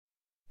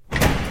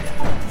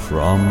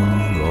from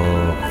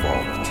the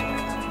vault.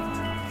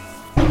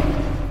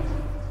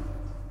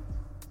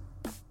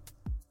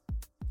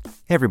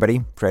 Hey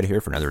everybody, Fred here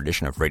for another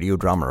edition of Radio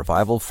Drama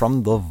Revival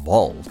from the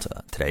Vault.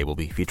 Today we'll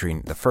be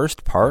featuring the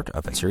first part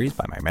of a series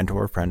by my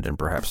mentor, friend, and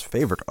perhaps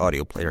favorite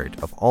audio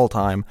playwright of all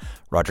time,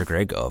 Roger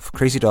Gregg of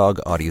Crazy Dog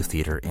Audio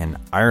Theatre in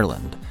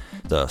Ireland.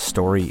 The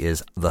story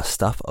is The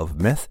Stuff of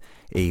Myth,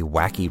 a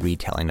wacky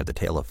retelling of the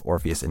tale of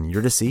Orpheus and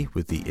Eurydice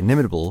with the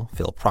inimitable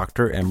Phil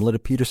Proctor and Melita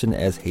Peterson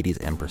as Hades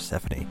and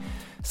Persephone.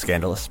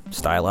 Scandalous,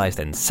 stylized,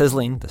 and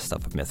sizzling, The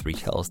Stuff of Myth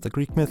retells the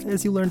Greek myth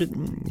as you learned it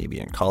maybe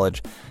in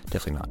college,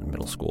 definitely not in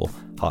middle school.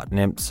 Hot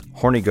nymphs,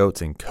 horny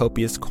goats, and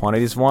copious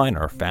quantities of wine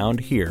are found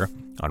here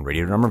on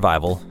Radio Drama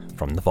Revival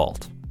from the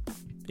Vault.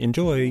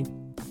 Enjoy!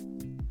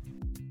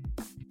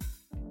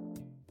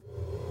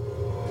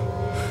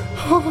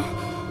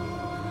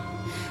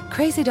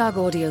 Crazy Dog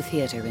Audio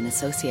Theatre, in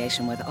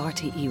association with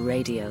RTE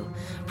Radio,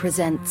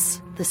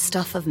 presents The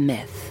Stuff of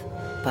Myth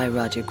by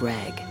Roger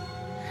Gregg.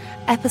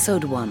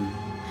 Episode 1,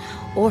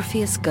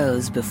 Orpheus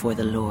Goes Before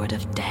the Lord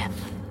of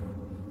Death.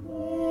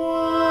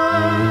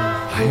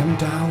 I am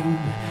down,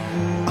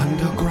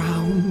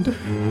 underground,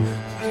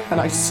 and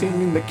I sing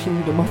in the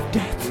kingdom of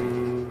death.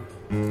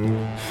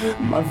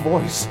 My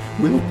voice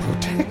will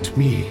protect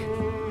me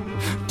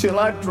till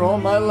I draw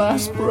my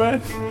last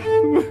breath.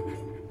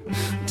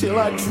 Till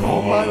I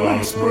draw my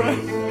last breath.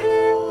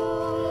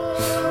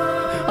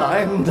 I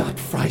am not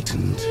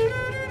frightened.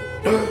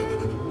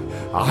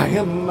 I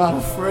am not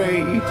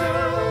afraid.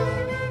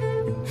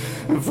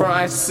 For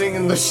I sing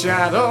in the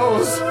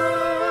shadows.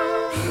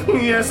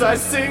 Yes, I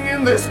sing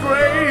in this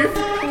grave.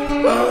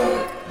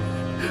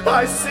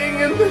 I sing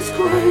in this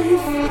grave.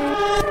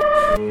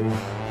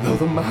 Though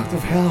the mouth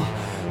of hell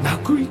now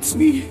greets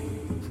me,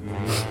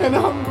 and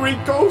hungry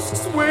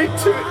ghosts wait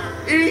to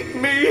eat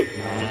me,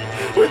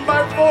 with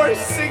my voice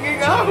singing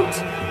out.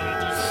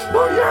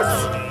 Oh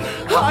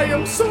yes, I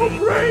am so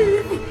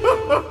brave.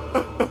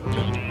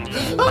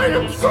 I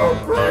am so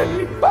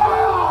brave.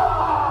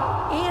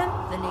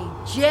 Anthony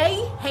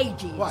J.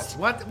 Hades.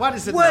 What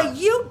is it Were now?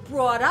 you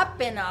brought up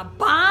in a barn?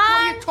 What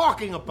are you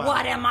talking about?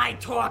 What am I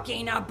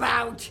talking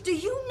about? Do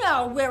you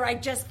know where I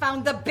just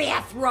found the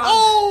bath rug?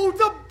 Oh,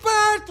 the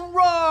bath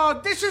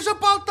rug! This is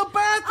about the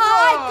bath rug!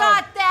 I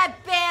got that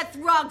bath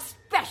rug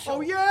special.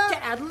 Oh, yeah?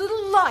 To add a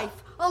little life,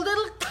 a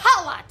little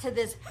color to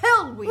this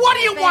hell we What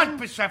do you live want, in.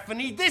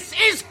 Persephone? This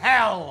is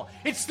hell!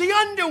 It's the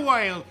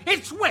underworld!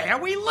 It's where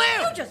we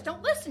live! You just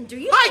don't listen, do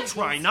you? I Hades?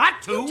 try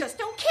not to. You just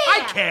don't care. I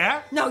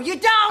care. No, you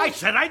don't. I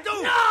said I do.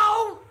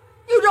 No!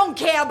 You don't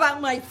care about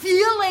my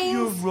feelings.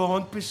 You're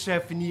wrong,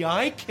 Persephone.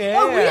 I care.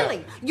 Oh,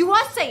 really? You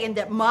are saying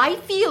that my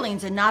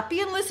feelings are not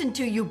being listened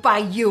to you by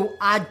you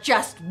are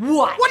just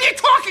what? What are you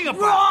talking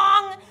about?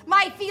 Wrong!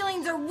 My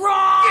feelings are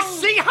wrong! You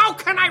see, how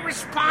can I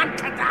respond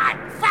to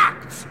that?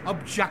 Facts,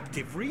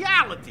 objective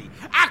reality,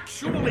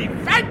 actual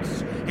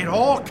events. It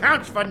all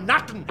counts for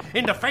nothing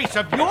in the face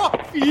of your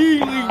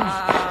feelings.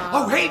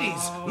 Oh,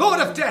 Hades,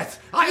 Lord of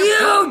Death,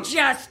 You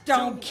just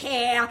don't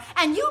care,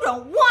 and you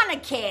don't want to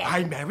care.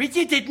 I married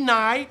you, didn't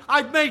I?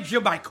 I made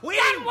you my queen.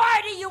 Then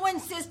why do you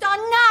insist on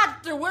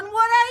not doing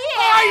what I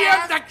I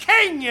asked? am the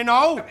king, you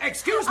know.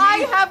 Excuse me. I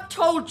have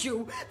told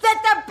you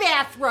that the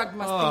bath rug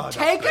must be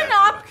taken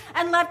up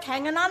and left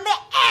hanging on the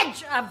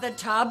edge of the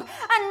tub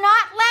and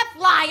not left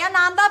lying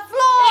on the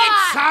floor.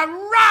 It's a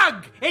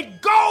rug.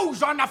 It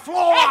goes on the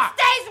floor. It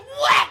stays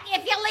wet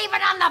if you leave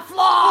it on the floor.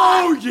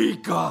 Oh, ye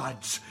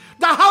gods.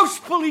 The house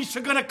police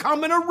are gonna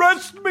come and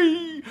arrest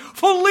me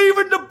for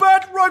leaving the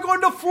bath rug on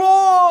the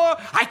floor.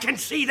 I can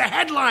see the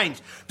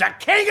headlines. The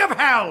king of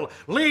hell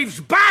leaves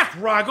bath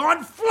rug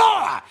on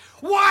floor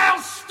while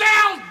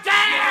still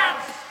dead.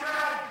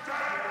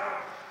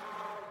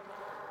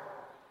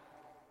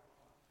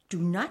 Do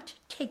not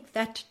take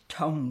that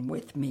tone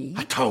with me.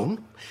 A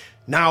tone?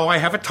 Now I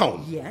have a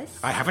tone. Yes?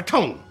 I have a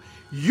tone.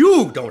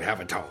 You don't have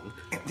a tone.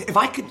 If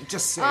I could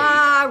just say...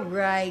 All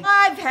right.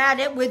 I've had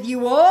it with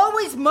you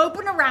always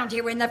moping around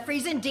here in the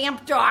freezing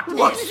damp darkness.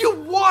 What do you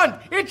want?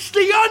 It's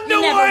the You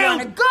underworld. never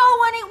want to go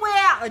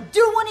anywhere or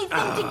do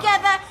anything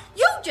together.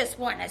 You just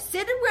want to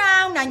sit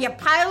around on your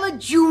pile of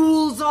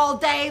jewels all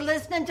day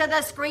listening to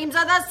the screams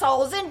of the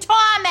souls in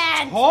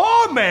torment.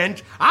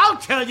 Torment? I'll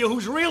tell you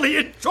who's really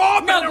in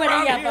torment Nobody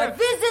around ever here.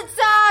 visits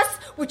us,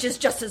 which is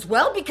just as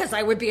well because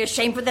I would be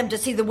ashamed for them to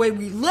see the way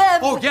we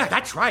live. Oh, yeah,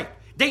 that's right.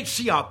 They'd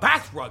see our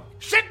bath rug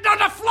sitting on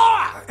the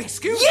floor.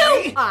 Excuse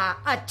You me. are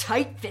a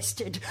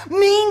tight-fisted,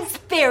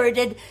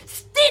 mean-spirited,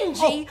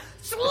 stingy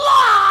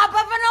slob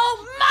of an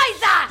old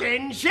miser!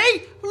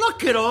 Stingy?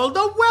 Look at all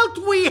the wealth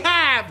we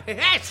have.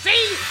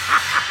 See?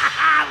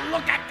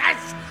 Look at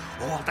this.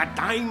 All the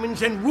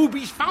diamonds and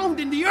rubies found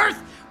in the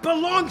earth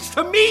belongs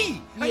to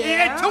me.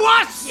 Yeah? To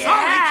us. Yeah,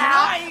 Sorry, can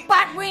I?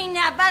 but we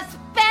never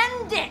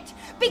spend it.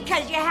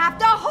 Because you have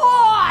to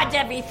hoard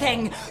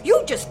everything.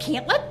 You just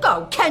can't let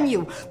go, can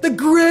you? The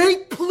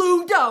great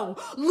Pluto,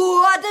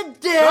 Lord of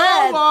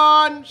Death. Go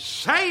on,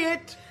 say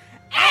it.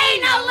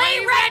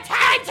 Anally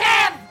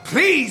retentive!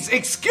 Please,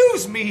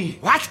 excuse me.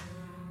 What?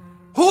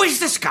 Who is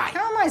this guy?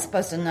 How am I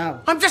supposed to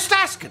know? I'm just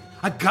asking.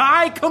 A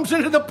guy comes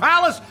into the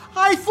palace.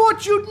 I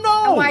thought you'd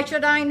know. And why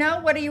should I know?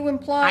 What are you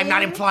implying? I'm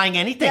not implying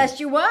anything. Yes,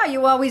 you are.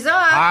 You always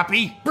are.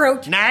 Harpy.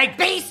 Brute. Nag.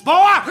 Beast.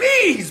 Boy.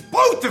 Please,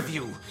 both of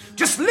you,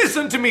 just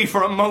listen to me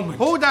for a moment.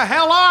 Who the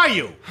hell are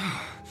you?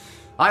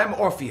 I am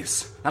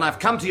Orpheus, and I've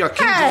come to your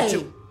kingdom Hey!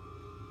 to...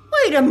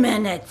 Wait a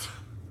minute.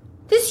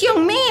 This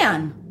young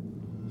man.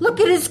 Look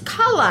at his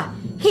color.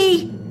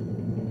 He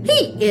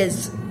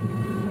is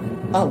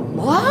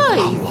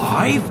alive.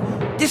 Alive?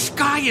 This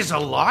guy is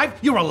alive?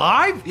 You're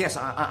alive? Yes,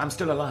 I'm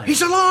still alive.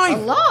 He's alive.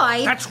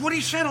 Alive? That's what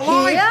he said,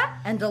 alive. Here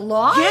and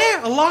alive?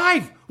 Yeah,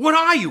 alive. What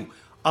are you?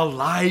 A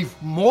live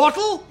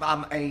mortal?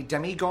 I'm a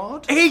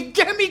demigod? A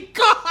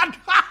demigod!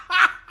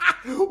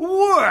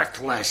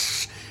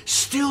 Worthless.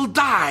 Still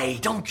die,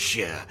 don't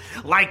you?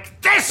 Like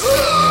this!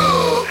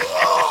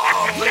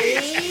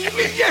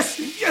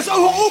 Yes,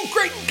 oh,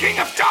 great king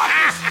of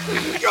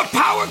darkness! Your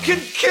power can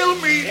kill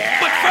me,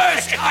 but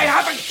first I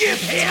have a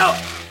gift!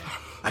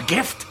 A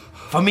gift?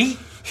 For me?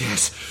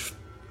 Yes,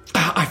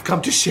 I've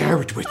come to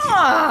share it with you.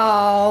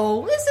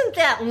 Oh, isn't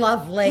that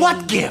lovely?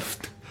 What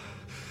gift?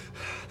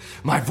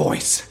 My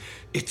voice,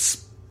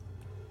 it's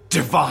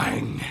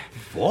divine.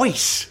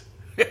 Voice?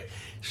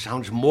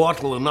 Sounds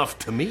mortal enough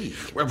to me.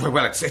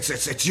 Well,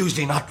 it's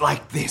usually not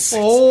like this.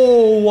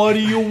 Oh, what do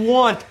you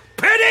want?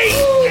 Pity!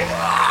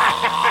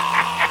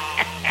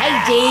 Hey,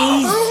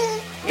 Deez.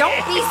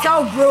 Don't be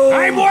so rude.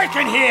 I'm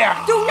working here.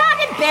 Do not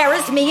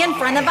embarrass me in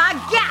front of our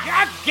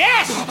guests.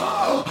 Guest!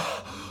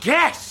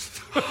 Guest!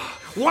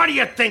 What do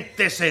you think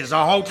this is,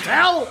 a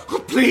hotel?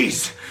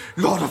 Please,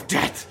 Lord of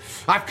Death,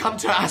 I've come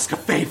to ask a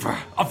favor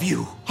of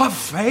you. A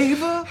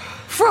favor?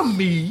 From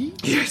me?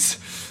 Yes.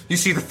 You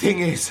see, the thing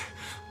is,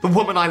 the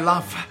woman I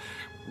love,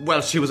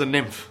 well, she was a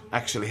nymph,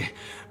 actually.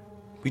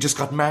 We just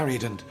got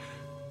married and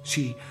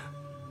she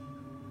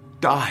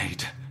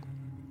died.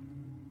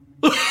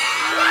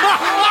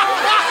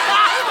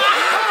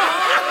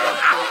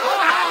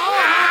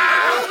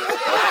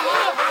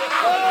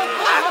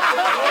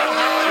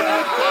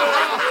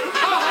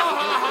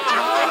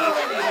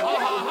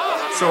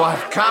 So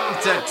I've come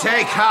to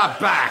take her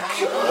back.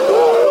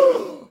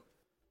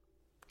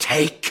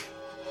 Take?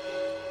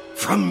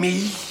 From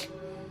me?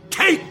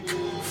 Take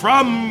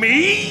from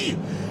me?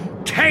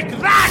 Take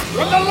that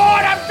from the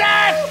Lord of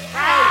Death!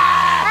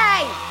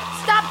 Hey,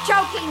 stop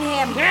choking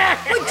him.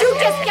 Would you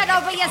just get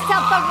over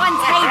yourself for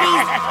once,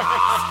 Hades?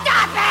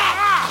 Stop it!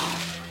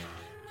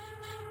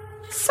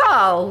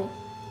 So,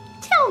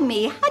 tell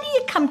me, how do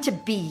you come to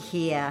be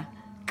here?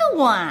 Go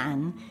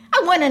on.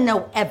 I want to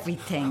know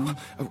everything.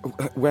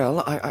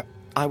 Well,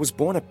 I was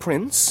born a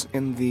prince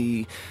in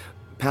the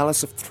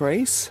Palace of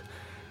Thrace.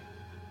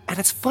 And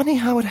it's funny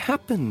how it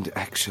happened,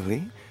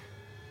 actually.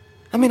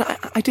 I mean,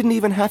 I didn't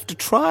even have to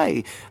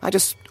try. I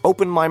just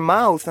opened my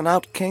mouth and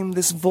out came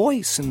this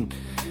voice. And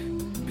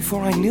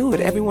before I knew it,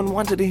 everyone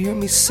wanted to hear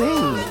me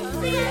sing.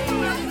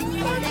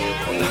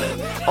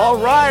 All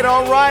right,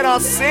 I'll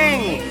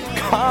sing.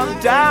 Calm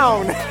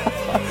down.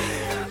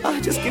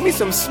 Just give me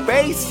some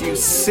space, you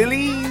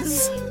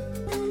sillies.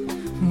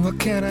 What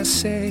can I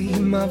say?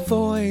 My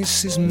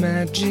voice is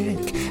magic.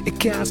 It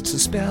casts a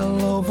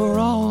spell over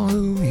all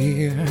who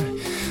hear.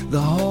 The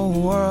whole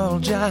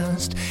world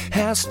just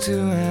has to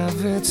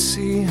have it.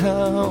 See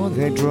how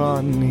they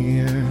draw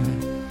near.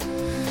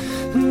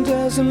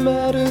 Doesn't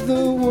matter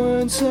the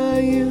words I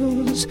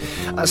use,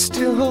 I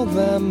still hold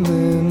them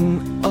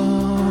in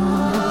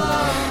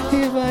awe.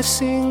 If I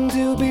sing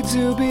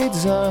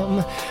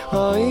doobie-doobie-dum,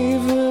 or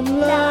even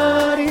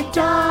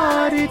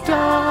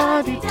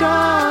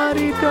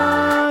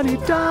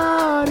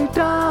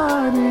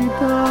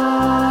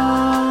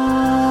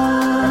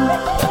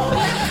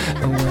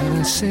When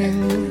I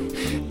sing,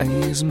 I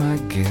use my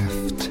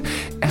gift.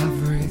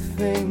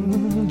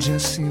 Everything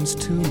just seems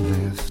to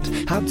lift.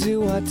 How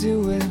do I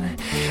do it?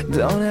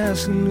 Don't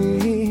ask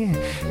me.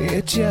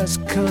 It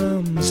just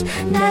comes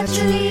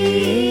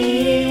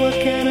naturally. What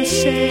can I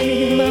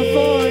say? My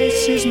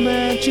voice is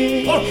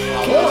magic.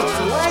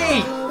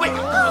 Wait.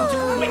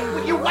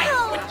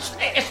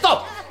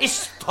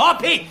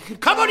 Stop it.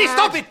 Come on,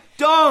 stop it.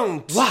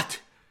 Don't. What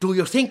do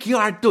you think you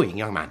are doing,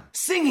 young man?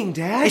 Singing,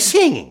 Dad.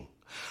 Singing.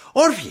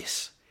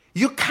 Orpheus,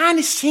 you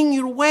can't sing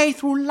your way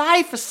through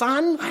life,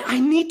 son. I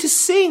need to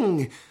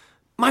sing.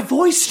 My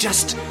voice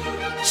just...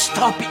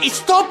 Stop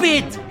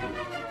it.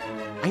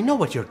 I know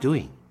what you're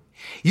doing.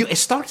 You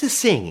started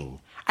singing,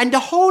 and the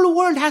whole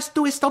world has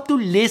to stop to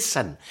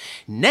listen.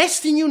 Next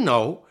thing you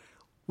know,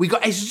 we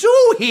got a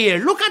zoo here.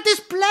 Look at this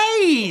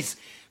place.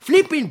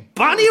 Flipping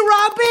bunny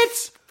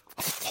rabbits,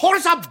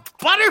 hordes of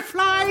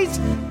butterflies,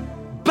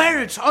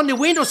 birds on the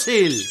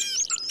windowsill.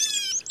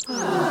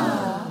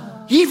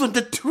 Even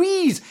the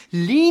trees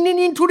leaning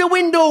into the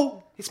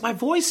window. It's my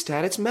voice,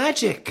 Dad. It's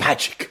magic.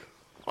 Magic.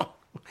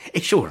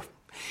 Sure.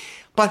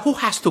 But who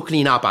has to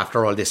clean up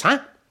after all this, huh?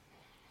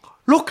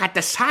 Look at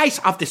the size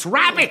of this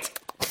rabbit.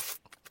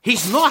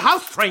 He's no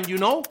house trained, you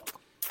know.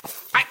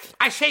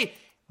 I say,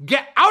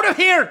 get out of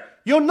here,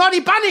 you naughty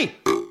bunny.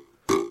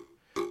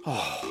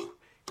 Oh,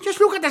 Just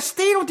look at the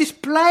state of this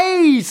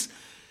place.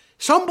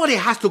 Somebody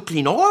has to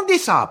clean all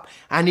this up.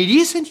 And it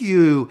isn't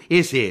you,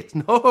 is it?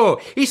 No,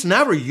 it's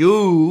never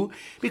you.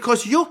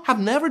 Because you have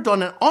never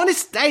done an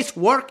honest day's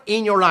work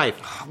in your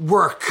life.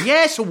 Work.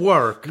 Yes,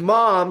 work.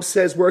 Mom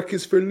says work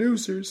is for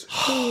losers.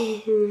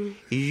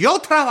 Yo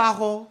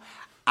trabajo.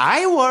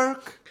 I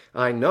work.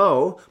 I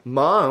know.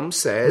 Mom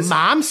says...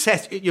 Mom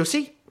says... You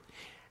see?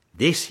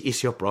 This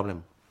is your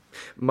problem.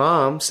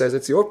 Mom says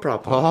it's your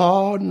problem.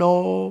 Oh,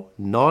 no.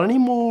 Not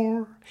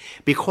anymore.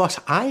 Because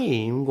I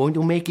am going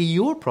to make it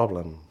your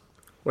problem.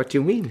 What do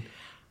you mean?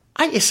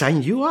 I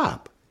assign you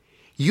up.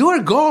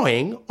 You're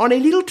going on a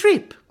little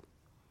trip.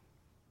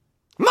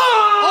 Mom!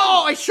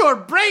 Oh, I sure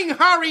bring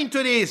her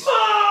into this.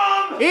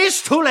 Mom!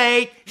 It's too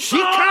late. She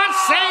can't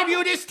save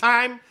you this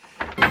time.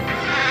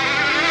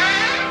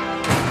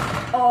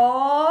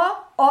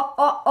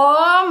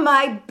 Oh,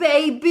 my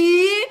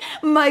baby.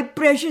 My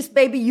precious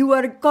baby, you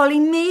are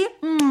calling me?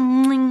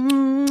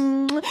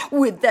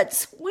 With that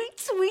sweet,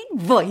 sweet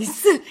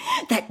voice.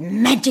 That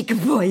magic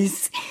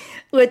voice.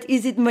 What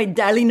is it, my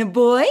darling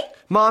boy?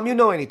 Mom, you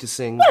know I need to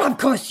sing. Well, of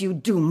course you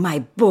do, my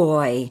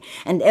boy.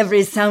 And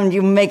every sound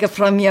you make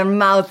from your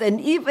mouth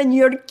and even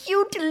your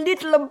cute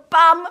little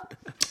bum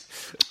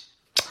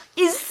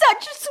is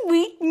such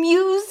sweet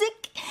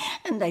music.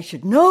 And I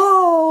should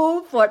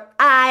know, for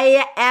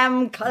I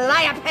am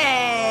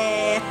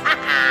Calliope.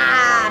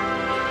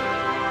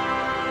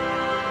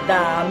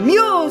 The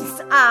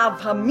muse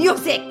of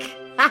music.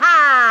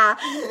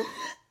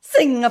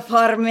 Sing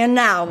for me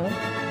now.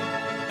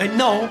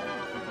 No.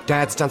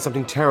 Dad's done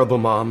something terrible,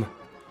 Mom.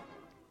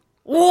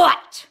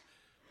 What?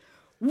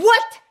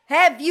 What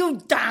have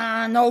you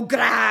done,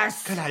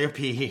 Ogress?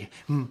 Calliope,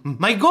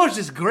 my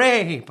gorgeous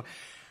grape.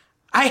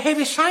 I have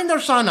assigned our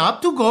son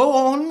up to go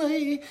on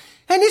an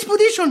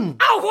expedition.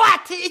 Oh,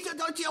 what?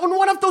 On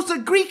one of those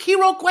Greek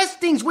hero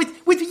questings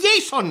with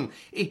Jason.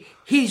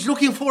 He's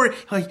looking for...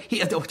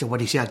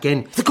 what is it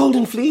again? The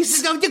Golden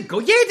Fleece?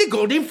 The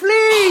Golden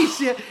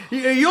Fleece.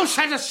 You'll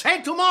set a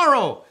sail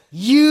tomorrow.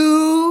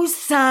 You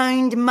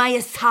signed my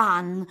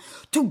son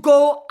to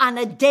go on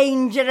a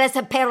dangerous,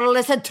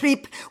 perilous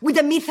trip with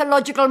the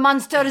mythological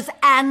monsters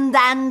and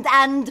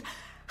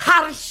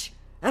harsh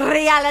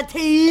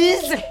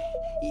realities.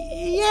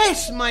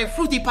 Yes, my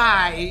fruity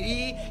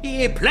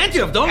pie. Plenty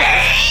of dollars.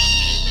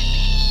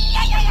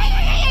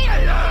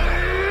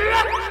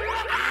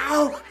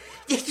 Ow.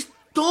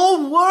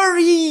 Don't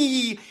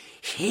worry.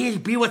 He'll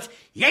be with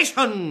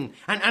Jason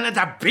and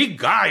the big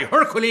guy,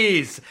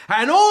 Hercules,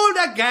 and all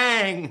the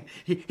gang.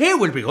 It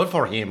will be good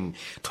for him.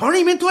 Turn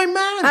him into a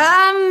man.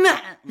 A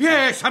man?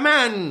 Yes, a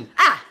man.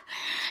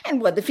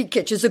 And what if he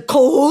catches a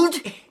cold?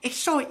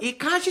 So he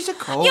catches a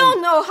cold.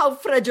 You know how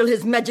fragile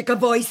his magic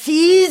voice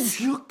is.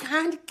 You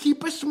can't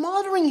keep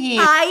smothering him.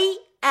 I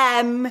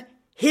am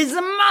his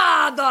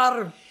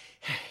mother.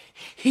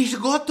 He's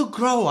got to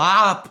grow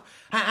up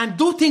and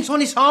do things on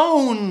his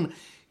own.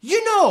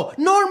 You know,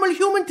 normal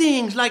human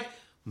things like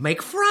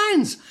make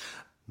friends.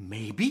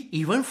 Maybe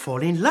even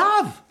fall in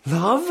love.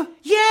 Love?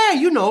 Yeah,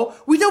 you know,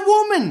 with a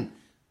woman.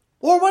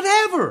 Or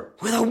whatever.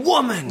 With a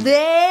woman?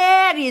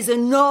 There is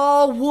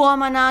no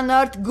woman on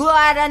earth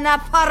good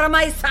enough for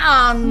my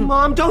son.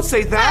 Mom, don't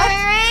say that.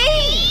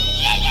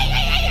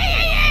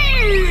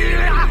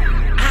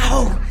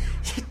 Ow!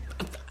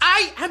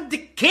 I am the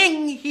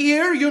king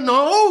here, you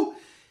know.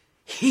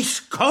 He's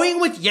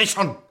going with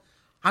Jason.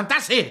 And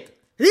that's it.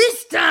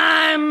 This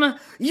time,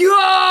 you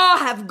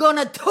have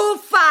gone too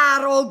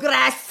far,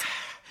 Ogress.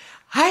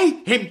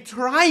 I am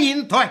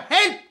trying to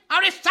help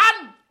our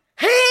son.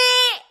 He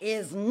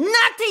is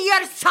not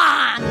your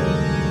son.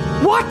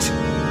 What?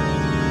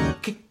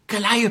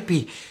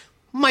 Calliope,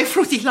 my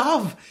fruity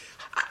love.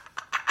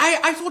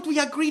 I thought we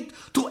agreed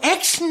to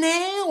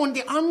X-nay on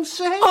the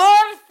onset.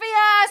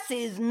 Orpheus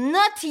is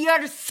not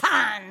your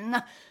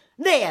son.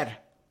 There,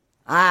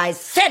 I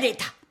said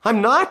it. I'm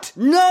not?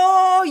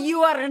 No,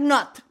 you are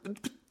not.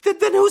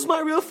 Then who's my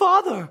real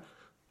father?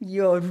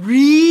 Your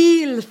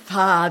real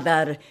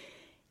father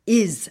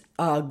is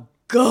a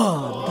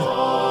god.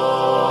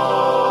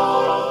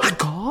 A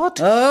god?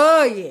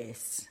 Oh,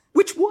 yes.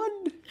 Which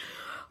one?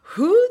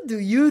 Who do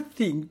you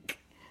think?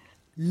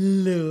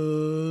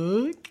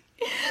 Look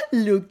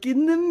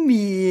in the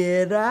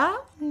mirror.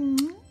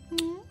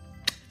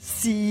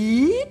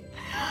 See?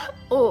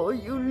 Oh,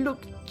 you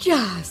look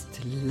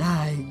just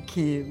like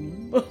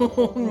him.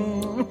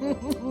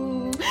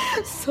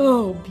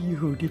 So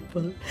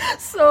beautiful,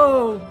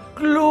 so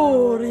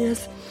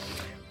glorious.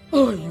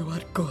 Oh, you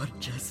are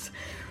gorgeous.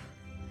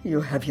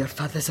 You have your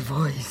father's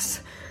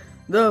voice.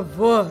 The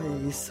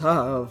voice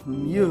of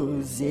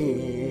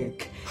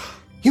music.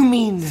 You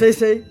mean...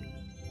 Say.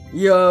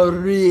 Your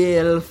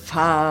real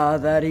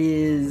father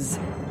is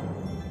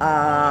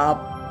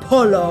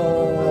Apollo.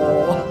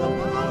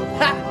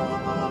 Ha!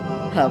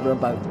 How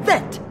about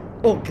that,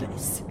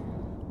 Ogress?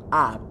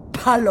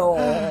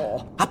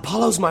 Apollo.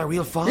 Apollo's my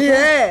real father?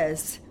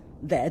 Yes.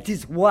 That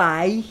is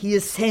why he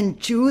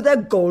sent you the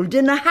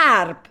golden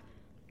harp.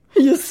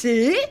 You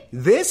see?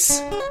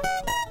 This?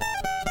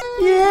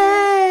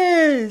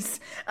 Yes.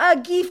 A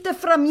gift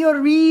from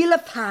your real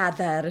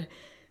father.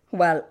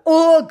 While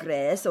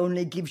Ogress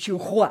only gives you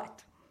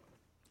what?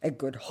 A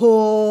good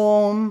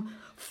home,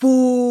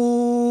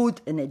 food,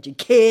 an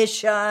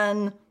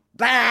education.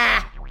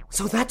 Bah!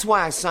 So that's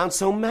why I sound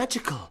so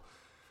magical.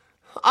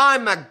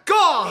 I'm a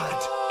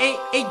god!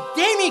 A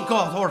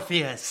demigod,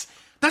 Orpheus.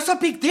 That's a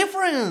big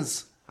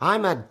difference.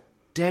 I'm a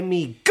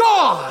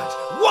demigod!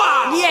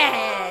 Wow!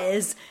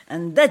 Yes,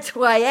 and that's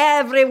why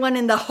everyone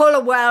in the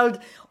whole world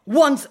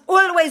wants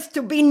always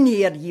to be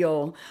near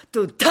you,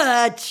 to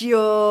touch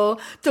you,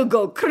 to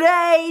go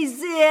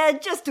crazy,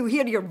 just to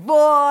hear your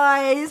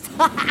voice.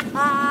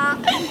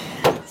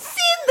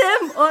 See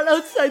them all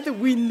outside the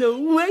window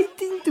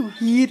waiting to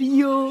hear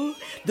you.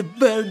 The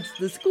birds,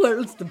 the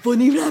squirrels, the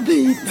bunny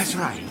rabbits. That's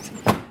right.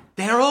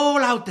 They're all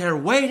out there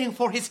waiting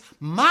for his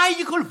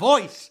magical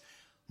voice.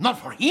 Not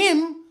for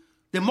him,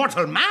 the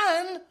mortal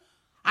man.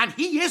 And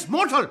he is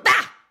mortal.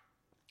 Bah!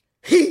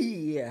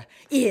 He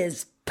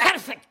is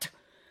perfect.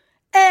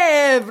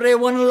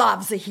 Everyone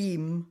loves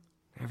him.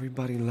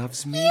 Everybody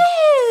loves me?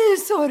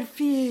 Yes,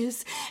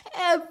 Orpheus.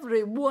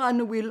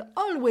 Everyone will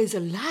always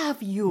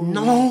love you.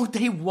 No,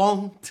 they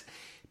won't.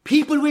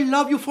 People will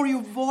love you for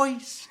your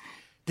voice.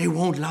 They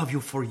won't love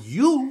you for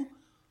you,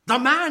 the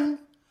man.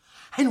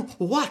 And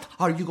what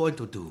are you going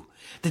to do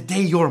the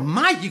day your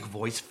magic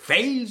voice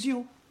fails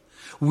you?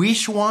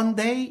 Wish one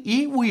day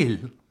it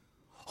will.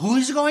 Who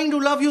is going to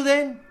love you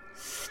then?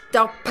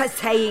 Stop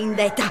saying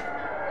that.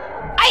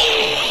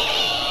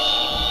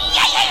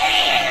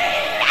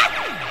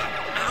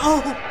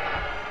 Oh.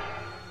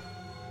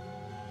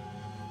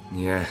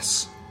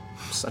 Yes,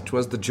 such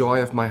was the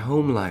joy of my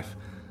home life.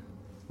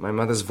 My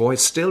mother's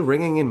voice still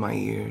ringing in my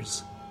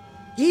ears.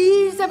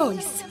 His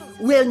voice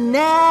will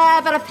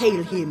never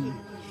fail him.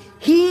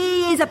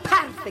 He is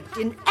perfect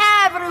in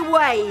every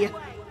way.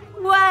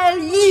 While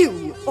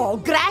you,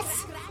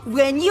 Ogress,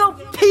 when you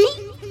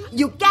pee,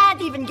 you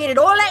can't even get it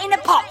all in a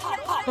pot.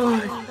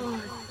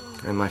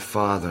 And my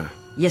father.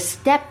 Your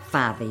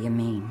stepfather, you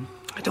mean?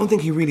 I don't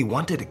think he really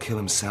wanted to kill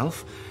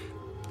himself.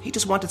 He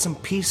just wanted some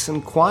peace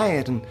and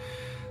quiet and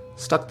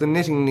stuck the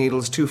knitting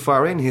needles too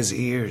far in his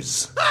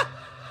ears.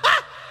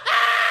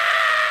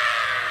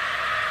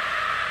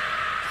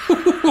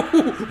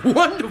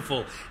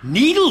 Wonderful.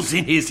 Needles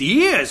in his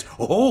ears.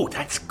 Oh,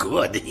 that's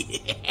good.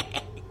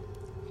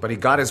 But he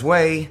got his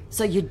way.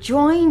 So you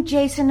joined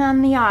Jason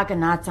and the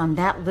Argonauts on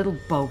that little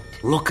boat.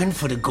 Looking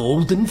for the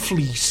golden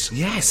fleece.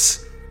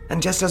 Yes.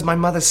 And just as my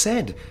mother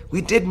said,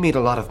 we did meet a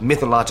lot of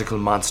mythological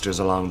monsters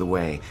along the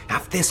way.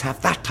 Half this,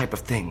 half that type of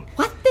thing.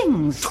 What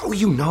things? Oh,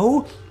 you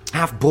know.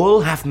 Half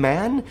bull, half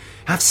man.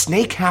 Half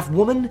snake, half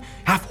woman.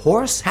 Half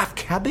horse, half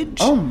cabbage.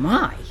 Oh,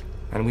 my.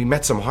 And we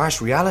met some harsh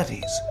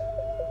realities,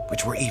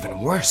 which were even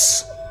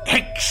worse.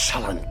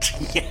 Excellent.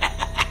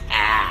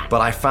 But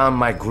I found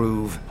my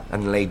groove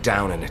and lay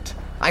down in it.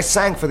 I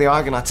sang for the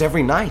Argonauts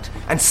every night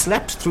and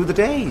slept through the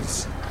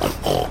days.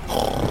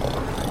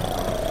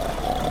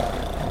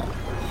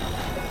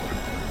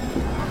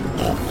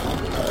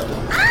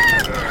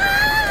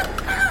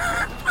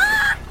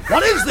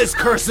 What is this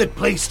cursed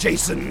place,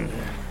 Jason?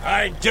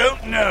 I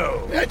don't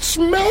know. It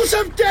smells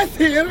of death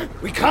here.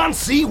 We can't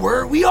see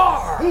where we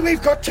are.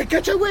 We've got to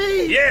get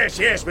away.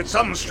 Yes, but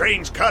some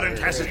strange current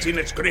has it in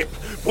its grip,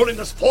 pulling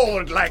us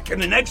forward like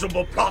an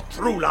inexorable plot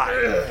through line.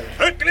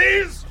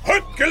 Hercules!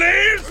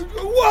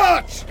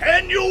 What?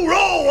 Can you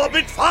row a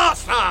bit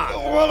faster?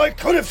 Well, I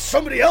could if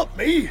somebody helped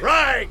me.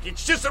 Right,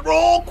 it's just that we're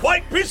all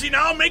quite busy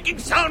now making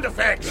sound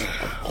effects.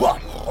 What,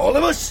 all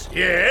of us?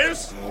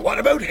 Yes? What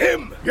about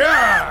him?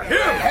 Yeah,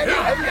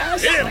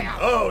 him.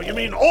 Oh, you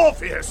mean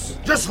Orpheus?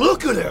 Just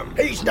look at him.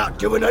 He's not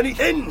doing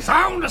anything.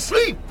 Sound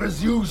asleep,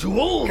 as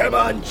usual. Come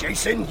on,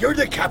 Jason, you're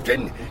the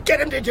captain.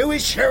 Get him to do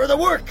his share of the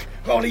work.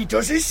 All he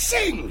does is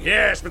sing.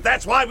 Yes, but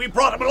that's why we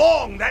brought him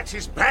along. That's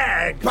his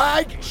bag.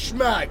 Bag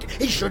schmag.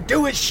 He should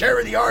do his share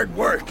of the hard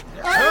work.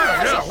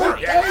 Yes,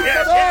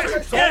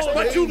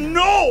 but you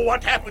know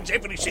what happens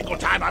every single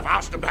time I've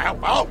asked him to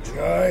help out.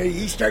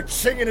 He starts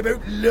singing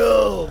about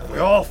love. We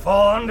all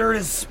fall under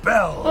his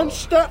spell. And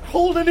start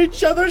holding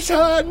each other's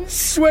hands,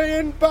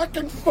 swaying back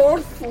and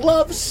forth,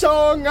 love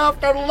song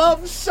after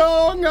love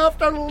song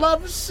after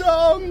love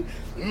song.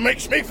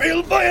 Makes me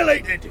feel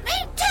violated.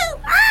 Me too.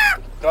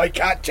 I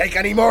can't take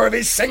any more of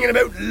his singing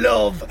about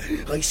love.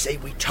 I say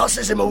we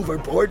tosses him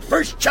overboard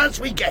first chance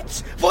we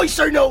gets, voice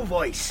or no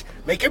voice.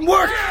 Make him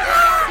work. Give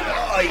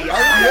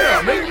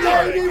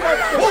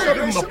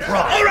him the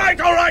prod. All right,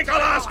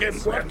 I'll ask him.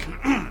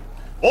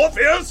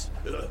 Orpheus?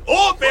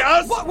 What?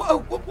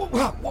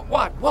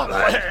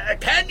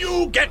 Can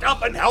you get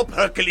up and help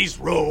Hercules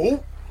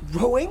row?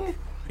 Rowing?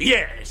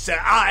 Yes,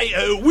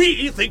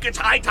 we think it's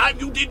high time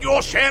you did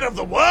your share of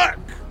the work.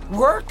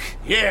 Work?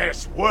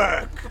 Yes,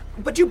 work.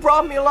 But you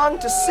brought me along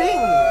to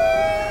sing.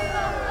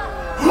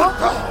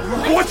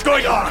 What's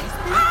going on?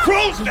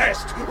 Crow's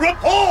Nest,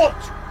 report!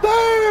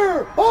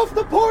 There! Off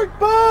the port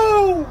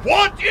bow!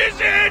 What is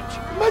it?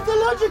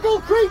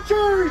 Mythological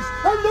creatures!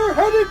 And they're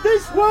headed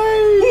this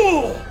way!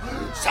 Ooh,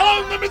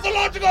 sound the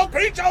mythological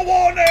creature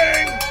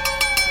warning!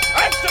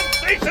 Action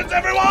Patience,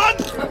 everyone!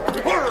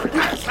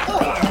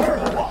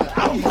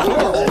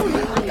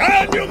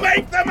 Can you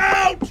make them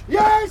out?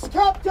 Yes,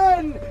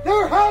 Captain!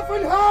 They're half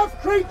and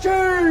half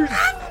creatures!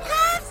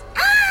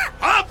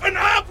 Half and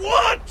half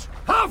what?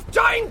 Half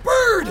giant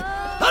bird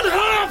and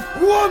half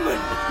woman!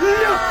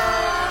 Look!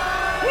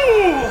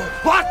 Ooh,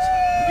 what?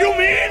 You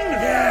mean?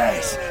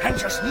 Yes, and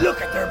just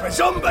look at their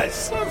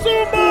bazumbas!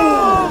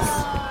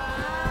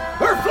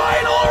 They're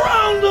flying all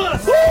around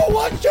us! Oh,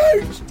 watch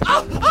out!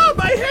 Oh,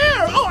 my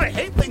hair! Oh, I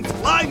hate things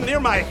flying near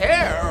my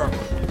hair.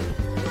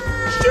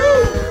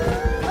 Shoo!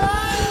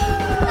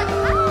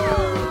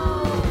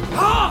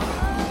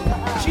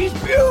 She's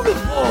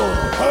beautiful!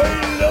 I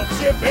love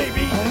you,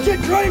 baby! She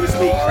drives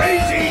me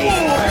crazy!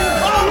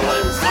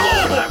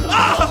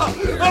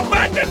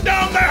 Abandon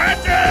down the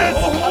hatches!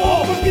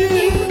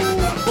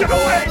 Get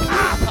away!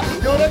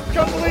 You're a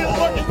complete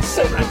looking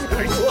sinner!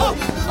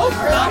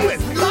 Stop it!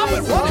 What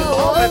is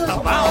all this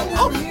about?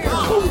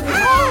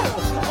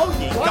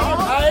 What am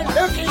I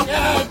looking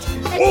at?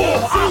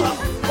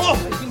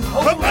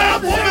 Prepare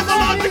for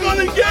mythological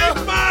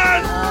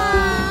engagement!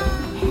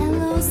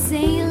 Hello,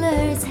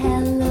 sailors,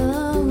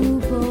 hello,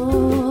 boys.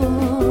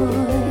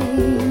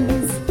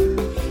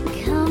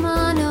 Come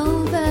on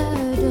over,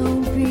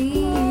 don't be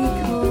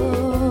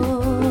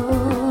coy.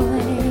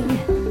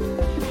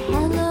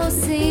 Hello,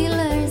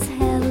 sailors,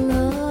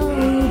 hello,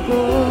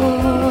 boys.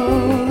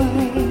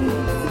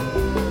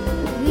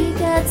 We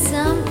got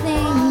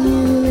something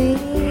you'll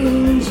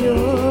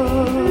enjoy.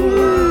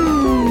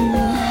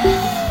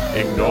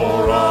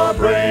 Ignore our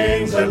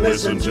brains and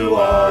listen to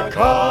our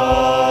cards.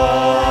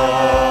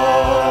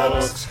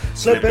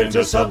 Slip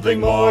into something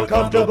more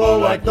comfortable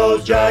like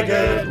those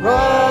jagged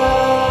rocks.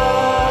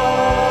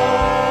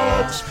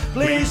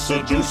 Please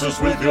seduce us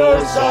with your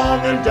song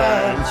and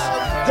dance.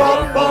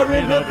 Drop our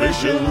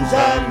inhibitions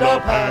and our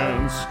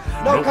pants.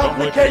 No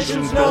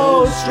complications,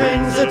 no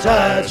strings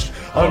attached.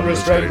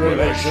 Unrestrained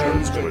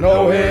relations,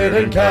 no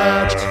hidden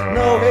catch.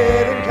 No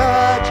hidden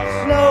catch,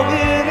 no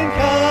hidden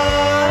catch.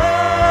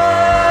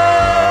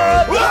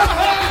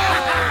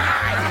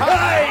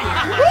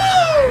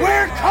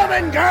 We're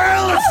coming,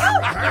 girls!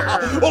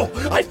 Oh,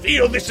 I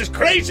feel this is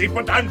crazy,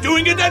 but I'm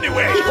doing it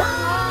anyway.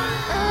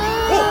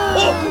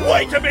 Oh,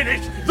 wait a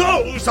minute.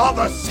 Those are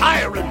the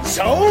sirens.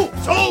 So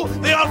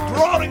they are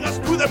drawing us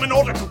to them in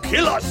order to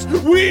kill us.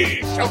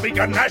 We shall be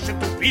gashed to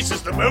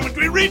pieces the moment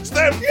we reach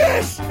them.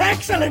 Yes,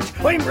 excellent!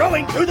 I'm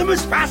rowing to them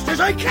as fast as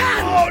I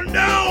can! Oh,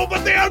 no,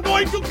 but they are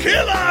going to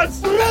kill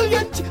us.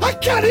 Brilliant! I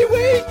can't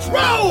wait!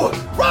 Row!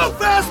 Row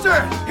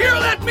faster! Here,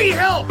 let me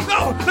help!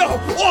 No,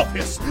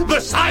 Orpheus, the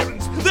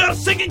sirens, they're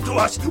singing to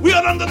us. We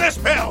are under their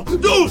spell.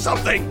 Do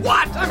something.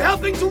 What? I'm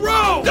helping to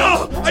row!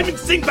 No, I mean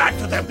sing back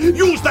to them.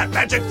 Use that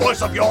magic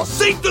voice of yours.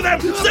 Sing to them.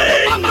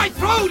 Sing! My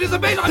throat is a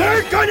bit...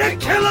 They're gonna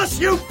kill us,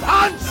 you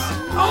punts!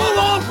 Oh,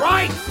 all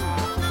right!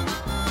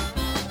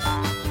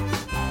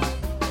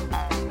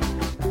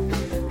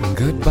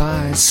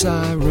 Goodbye,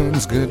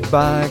 sirens,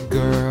 goodbye,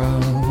 girl.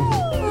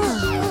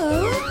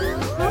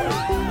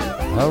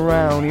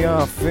 Around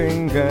your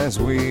fingers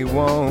we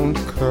won't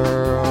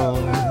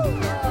curl.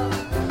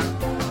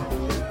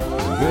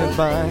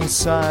 Goodbye,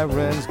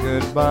 sirens,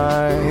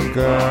 goodbye,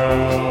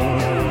 girl.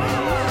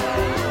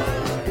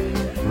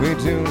 We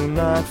do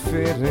not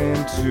fit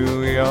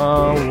into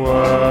your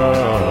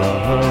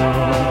world.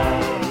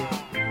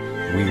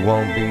 We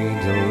won't be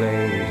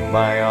delayed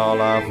by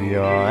all of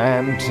your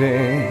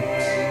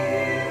antics.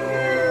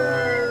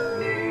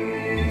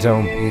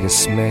 Don't be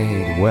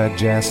dismayed, we're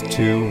just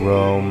too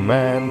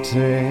romantic.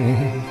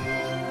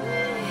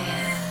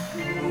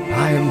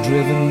 I am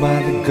driven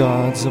by the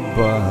gods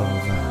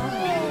above.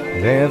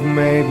 They've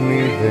made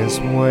me this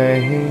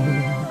way.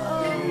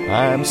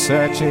 I'm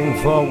searching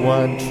for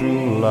one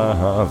true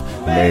love.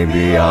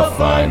 Maybe I'll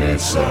find it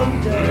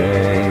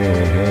someday.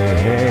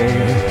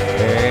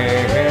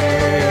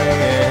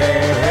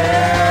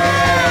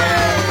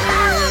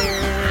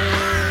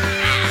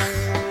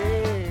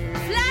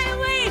 Fly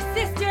away,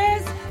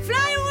 sisters!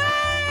 Fly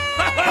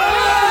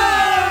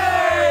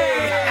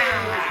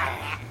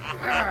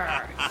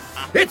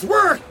away! It's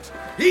worked!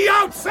 He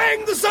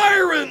outsang the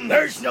siren!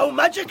 There's no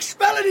magic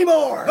spell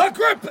anymore! The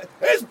grip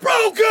is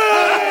broken!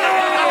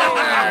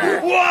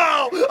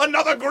 Wow!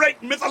 Another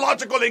great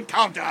mythological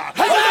encounter!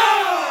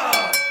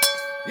 Huzzah!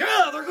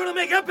 Yeah, they're gonna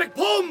make epic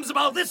poems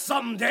about this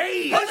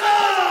someday!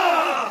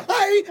 Huzzah!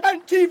 Aye,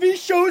 and TV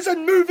shows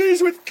and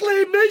movies with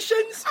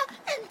claymations.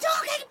 And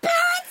talking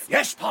parrots!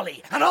 Yes,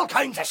 Polly, and all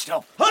kinds of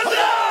stuff.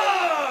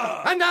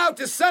 Huzzah! And now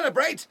to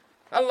celebrate,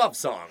 a love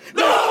song.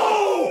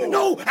 No!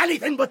 No,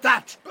 anything but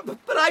that.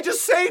 But I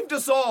just saved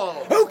us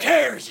all. Who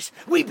cares?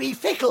 We be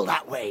fickle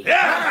that way.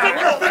 Yeah!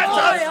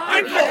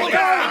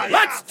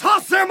 Let's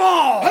toss them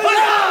all!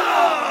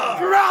 Huzzah!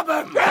 Grab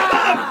him!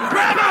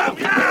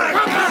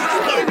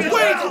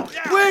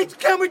 Wait! Don't!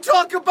 Can we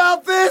talk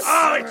about this?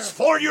 It's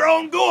for your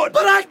own good.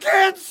 But I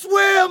can't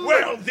swim!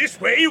 Well, this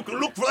way you can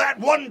look for that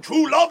one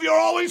true love you're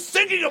always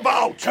thinking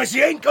about. Because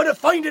you ain't gonna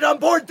find it on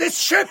board this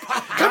ship.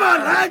 Come on,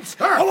 lads.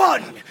 A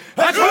 1,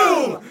 a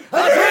 2,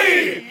 a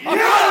 3, a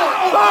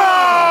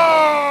 4!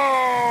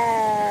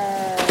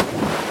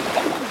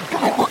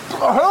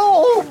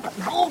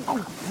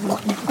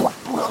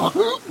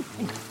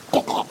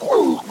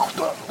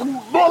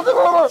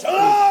 So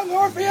long,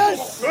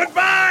 Orpheus!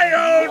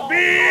 Goodbye, old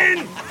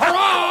bean!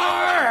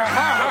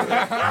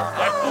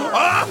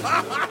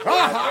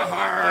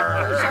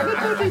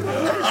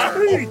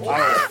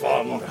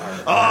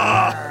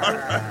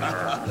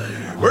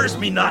 Where's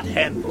me knot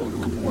handle?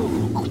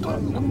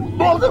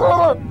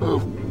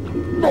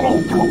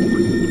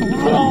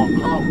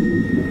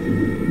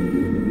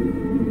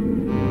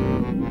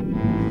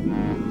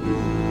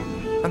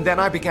 And then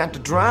I began to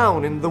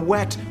drown in the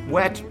wet,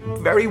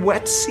 very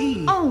wet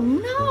sea. Oh,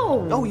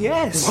 no. Oh,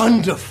 yes.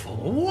 Wonderful,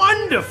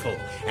 wonderful.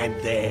 And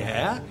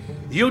there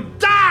you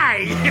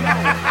die.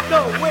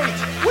 No, wait,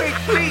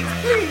 please.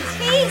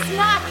 He's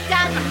not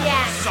done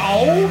yet.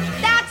 So?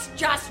 That's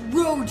just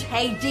rude,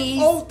 Hades.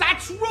 Oh,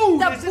 that's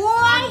rude. The is it? boy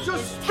I'm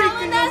just is speaking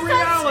telling the us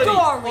reality. a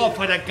story. Oh,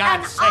 for the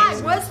God's sake.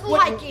 And I was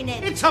liking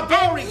it. It's a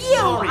boring and you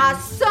story. are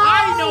so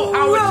I know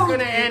how it's rude. going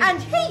to end.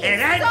 And he it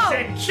is ends so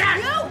in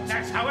death. cute.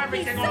 That's how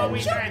everything He's so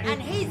always cute, ends.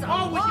 and he's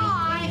Oh, would you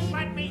alive. please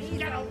let me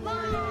get a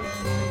word?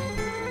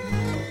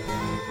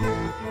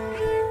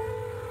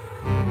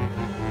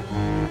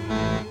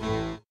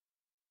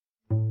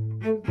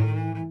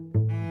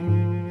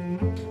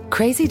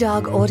 Crazy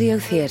Dog Audio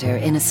Theatre,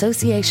 in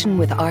association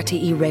with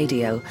RTE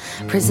Radio,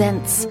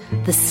 presents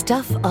The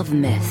Stuff of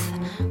Myth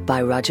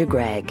by Roger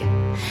Gregg.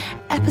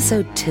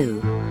 Episode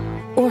 2,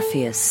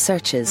 Orpheus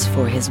searches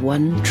for his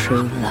one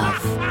true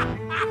love.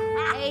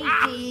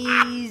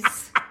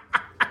 Hades,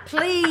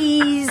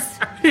 please.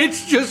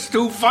 It's just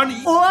too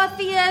funny.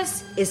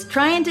 Orpheus is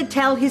trying to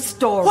tell his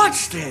story.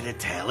 What's there to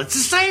tell? It's the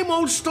same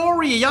old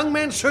story. A young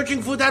man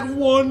searching for that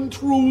one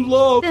true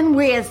love. Then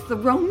where's the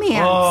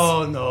romance?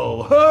 Oh,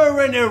 no.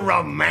 Her and her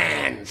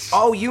romance.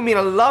 Oh, you mean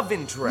a love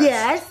interest?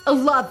 Yes, a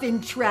love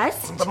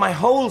interest. But my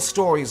whole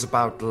story's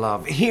about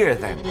love. Here,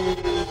 then.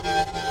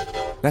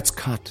 Let's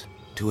cut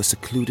to a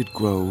secluded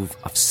grove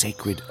of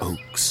sacred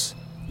oaks,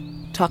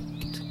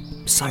 tucked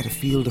beside a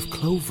field of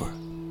clover.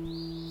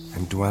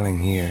 And dwelling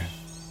here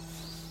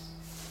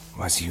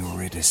was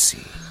Eurydice,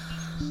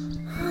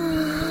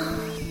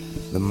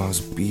 the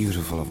most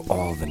beautiful of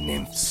all the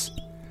nymphs.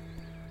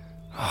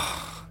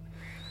 Oh,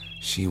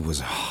 she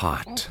was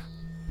hot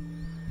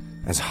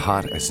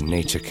as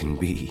nature can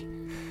be.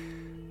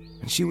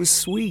 And she was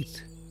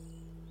sweet.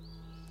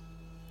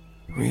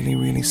 Really,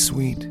 really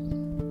sweet.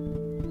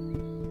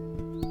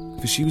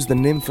 For she was the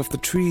nymph of the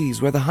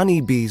trees where the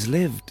honeybees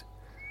lived.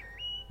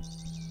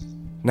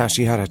 Now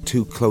she had her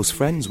 2 close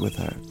friends with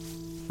her,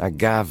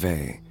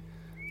 Agave,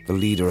 the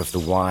leader of the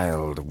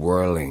wild,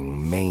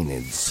 whirling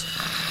Maenads,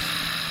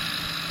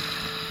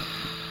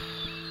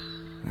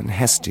 and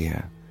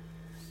Hestia,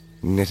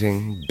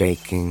 knitting,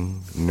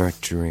 baking,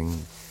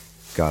 nurturing,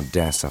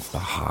 goddess of the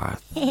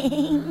hearth.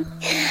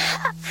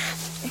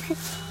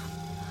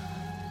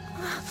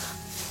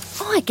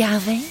 Oh,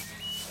 Agave,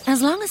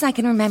 as long as I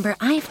can remember,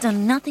 I've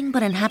done nothing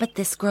but inhabit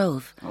this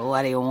grove.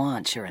 What do you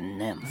want? You're a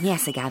nymph.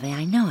 Yes, Agave,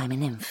 I know I'm a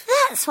nymph.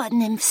 That's what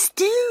nymphs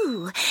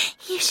do.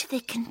 You should be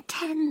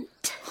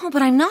content. Oh,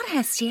 but I'm not,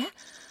 Hestia.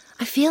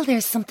 I feel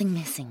there's something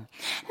missing.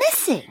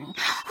 Missing?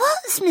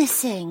 What's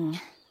missing?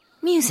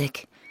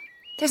 Music.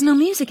 There's no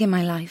music in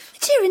my life.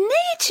 But you're a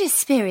nature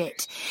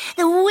spirit.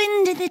 The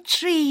wind in the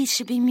trees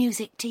should be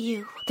music to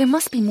you. There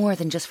must be more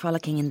than just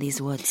frolicking in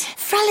these woods.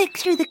 Frolic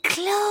through the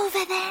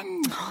clover,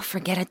 then. Oh,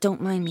 forget it,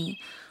 don't mind me.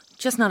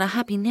 Just not a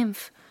happy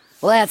nymph.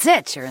 Well, that's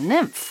it. You're a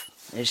nymph.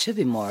 There should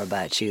be more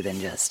about you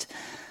than just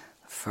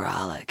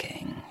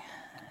frolicking.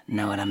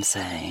 Know what I'm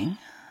saying?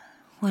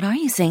 What are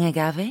you saying,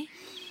 Agave?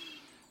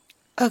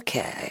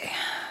 Okay.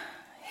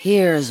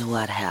 Here's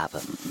what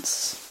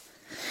happens.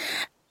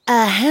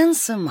 A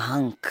handsome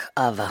hunk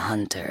of a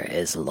hunter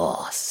is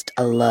lost,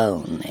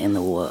 alone in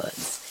the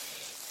woods.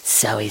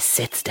 So he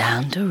sits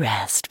down to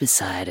rest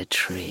beside a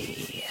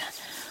tree.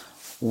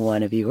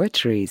 One of your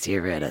trees,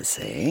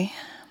 Eurydice.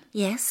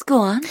 Yes, go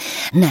on.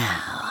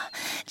 Now,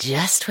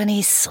 just when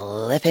he's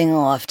slipping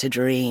off to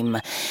dream,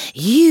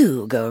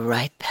 you go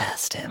right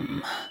past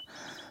him,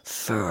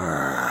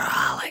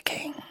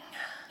 frolicking.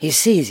 He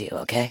sees you,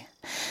 okay?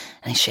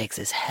 And he shakes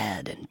his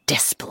head in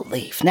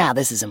disbelief. Now,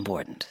 this is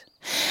important.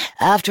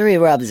 After he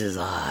rubs his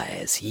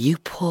eyes, you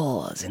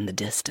pause in the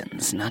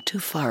distance, not too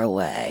far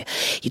away.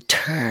 You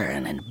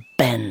turn and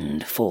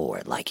bend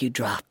forward like you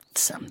dropped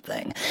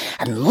something,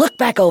 and look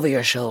back over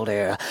your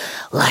shoulder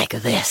like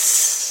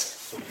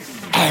this.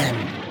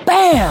 And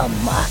bam!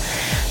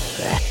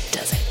 That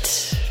does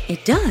it.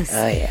 It does?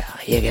 Oh, yeah.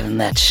 You give him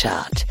that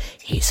shot.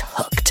 He's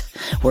hooked.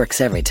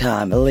 Works every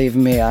time. Believe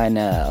me, I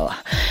know.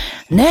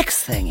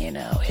 Next thing you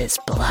know, his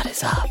blood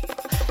is up,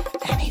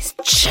 and he's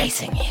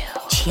chasing you.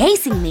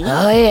 chasing me?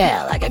 Oh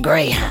yeah, like a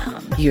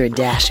greyhound. You're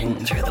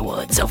dashing through the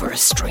woods over a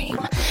stream,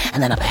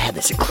 and then up ahead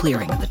there's a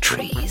clearing in the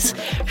trees.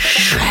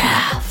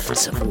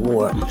 Shafts of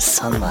warm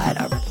sunlight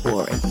are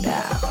pouring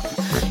down.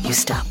 You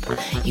stop,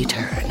 you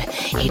turn,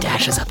 he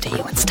dashes up to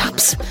you and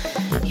stops.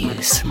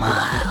 You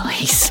smile,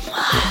 he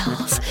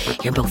smiles.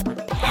 You're both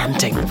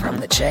panting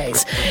from the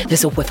chase.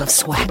 There's a whiff of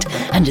sweat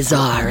and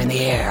desire in the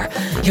air.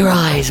 Your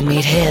eyes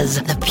meet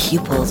his, the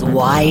pupils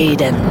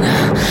widen.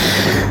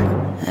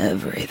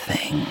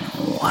 Everything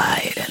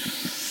widens.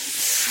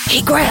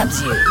 He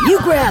grabs you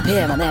grab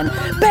him, and then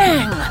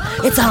bang!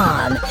 It's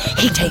on.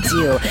 He takes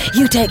you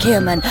take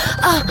him, and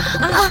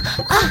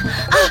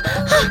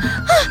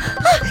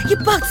you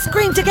both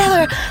scream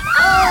together.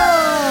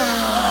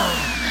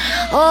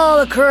 All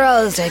the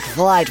crows take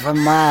flight for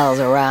miles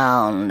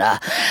around.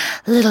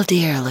 Little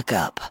deer look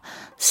up,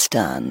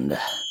 stunned. And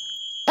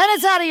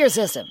it's out of your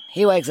system.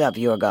 He wakes up,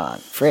 you're gone.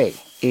 Free,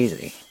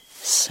 easy,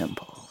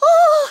 simple.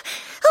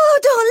 Oh,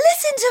 don't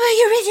listen to her,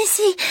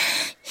 Eurydice.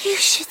 You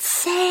should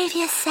save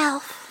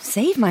yourself.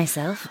 Save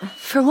myself?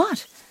 For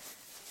what?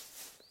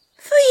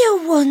 For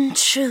your one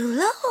true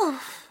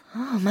love.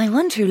 Oh, my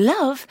one true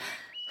love?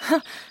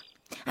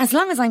 As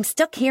long as I'm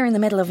stuck here in the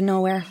middle of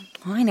nowhere,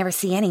 I never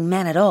see any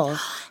men at all.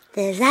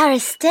 There's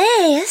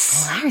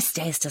Aristaeus. Oh,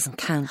 Aristaeus doesn't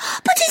count.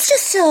 But he's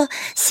just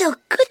so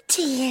good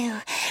to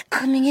you.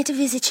 Coming here to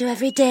visit you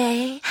every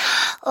day.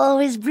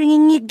 Always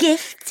bringing you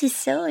gifts. He's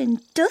so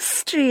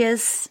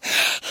industrious.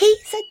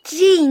 He's a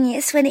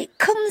genius when it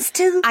comes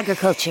to...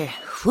 agriculture.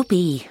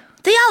 Whoopee.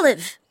 The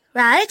olive,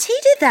 right? He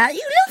did that.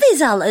 You love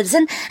his olives.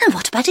 And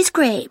what about his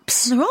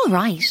grapes? They're all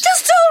right.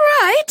 Just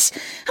all right.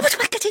 What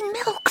about getting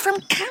milk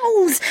from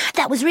cows?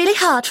 That was really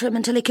hard for him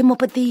until he came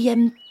up with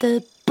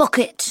the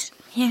bucket.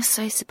 Yes,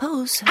 I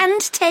suppose. And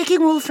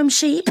taking wool from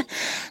sheep.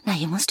 Now,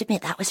 you must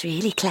admit that was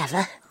really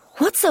clever.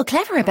 What's so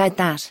clever about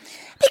that?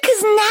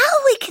 Because now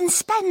we can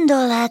spend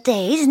all our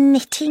days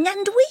knitting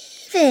and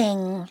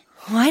weaving.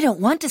 Oh, I don't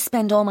want to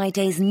spend all my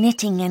days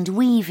knitting and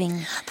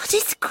weaving. But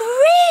it's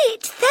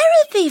great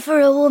therapy for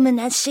a woman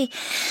as she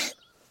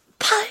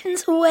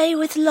pines away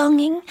with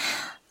longing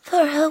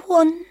for her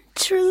one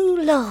true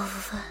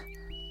love.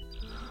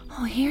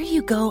 Oh, here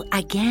you go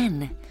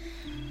again.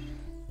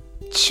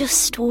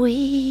 Just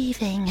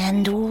weaving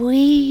and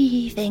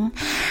weaving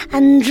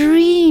and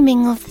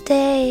dreaming of the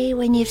day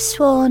when you've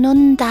sworn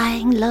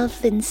undying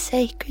love in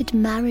sacred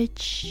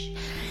marriage.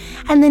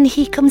 And then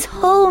he comes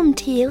home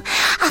to you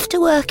after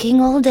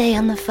working all day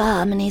on the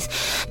farm, and he's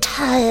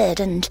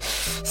tired and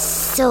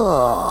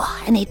sore,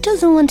 and he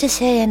doesn't want to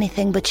say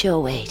anything, but you're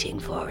waiting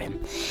for him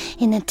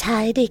in a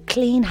tidy,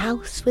 clean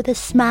house with a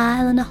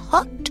smile and a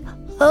hot,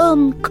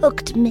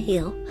 home-cooked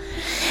meal.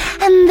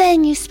 And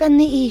then you spend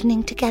the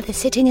evening together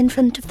sitting in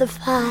front of the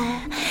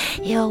fire,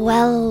 your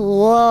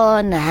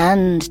well-worn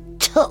hand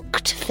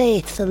tucked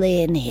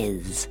faithfully in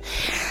his.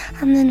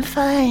 And then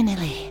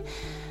finally,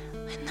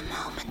 when the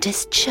moment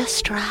is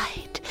just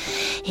right,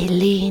 he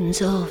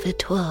leans over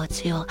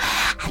towards you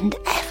and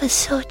ever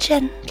so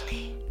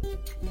gently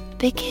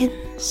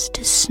begins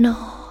to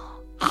snore.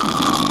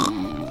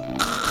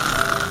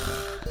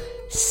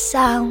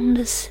 Sound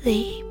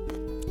asleep.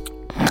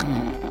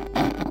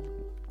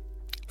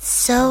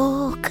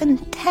 So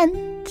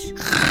content.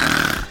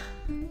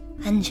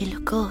 And you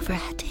look over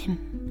at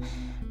him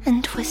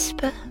and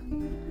whisper,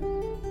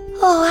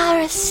 "Oh,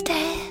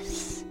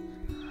 Aristaeus,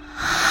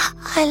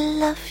 I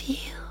love you."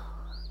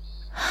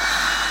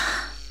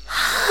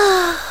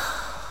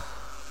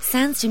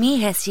 Sounds to me,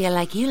 Hestia,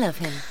 like you love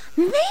him.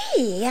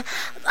 Me?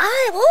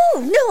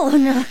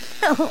 No.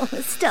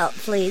 Stop,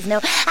 please, no.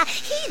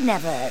 He'd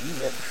never...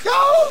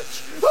 Don't!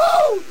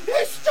 Oh,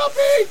 stop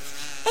it!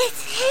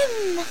 It's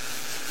him.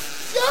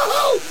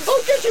 No!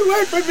 Oh, get you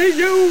away from me,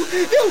 you!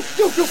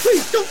 No,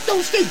 please,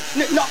 don't sting!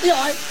 Not the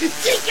eye!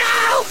 Stick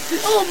out!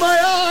 Oh, my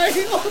eye!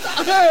 Oh,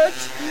 that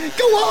hurts!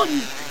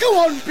 Go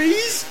on,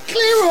 bees!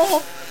 Clear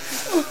off!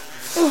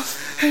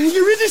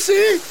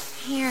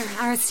 Eurydice! Here,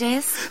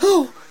 Aristaeus.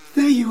 Oh,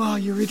 there you are,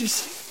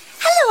 Eurydice.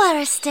 Hello,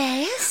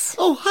 Aristaeus.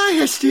 Oh, hi,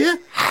 Hestia.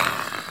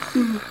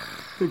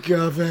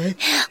 Agave.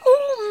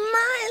 Oh,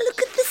 my,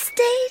 look at the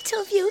state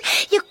of you.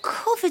 You're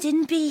covered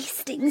in bee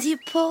stings, you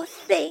poor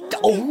thing.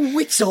 Oh,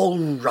 it's all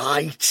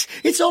right.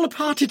 It's all a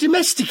part of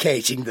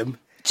domesticating them.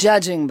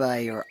 Judging by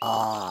your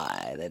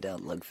eye, they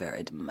don't look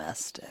very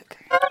domestic.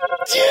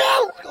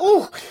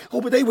 Oh,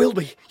 but they will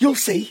be. You'll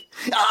see.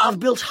 I've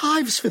built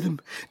hives for them.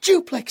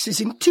 Duplexes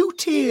in 2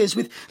 tiers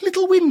with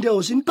little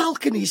windows and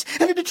balconies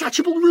and a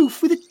detachable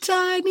roof with a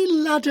tiny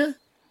ladder.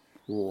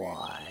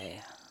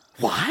 Why?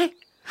 Why?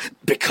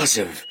 Because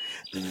of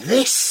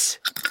this.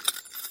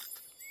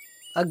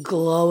 A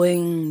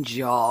glowing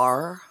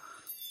jar?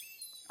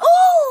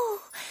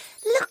 Oh,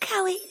 look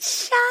how it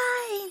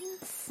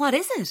shines. What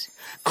is it?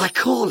 I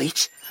call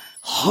it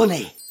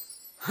honey.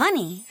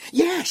 Honey?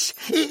 Yes,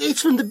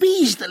 it's from the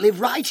bees that live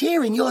right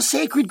here in your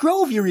sacred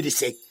grove,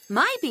 Eurydice.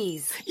 My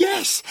bees?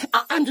 Yes,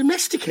 I'm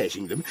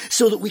domesticating them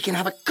so that we can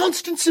have a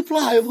constant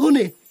supply of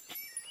honey.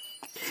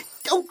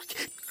 Oh,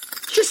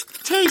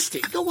 just taste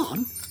it. Go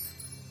on.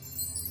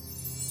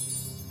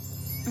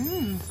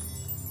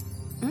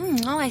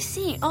 Oh, I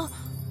see. Oh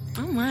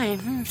my.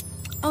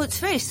 Oh, it's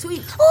very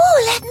sweet.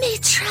 Oh, let me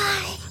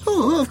try.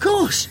 Oh, of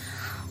course.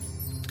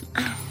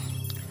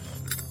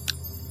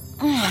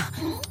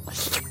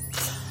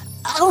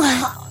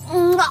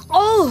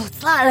 Oh,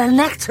 it's like the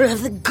nectar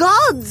of the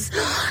gods.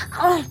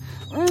 Oh,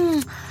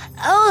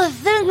 I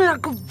think I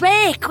could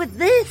bake with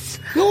this.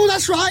 Oh,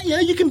 that's right,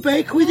 yeah, you can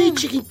bake with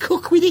it, you can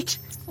cook with it.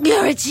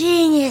 You're a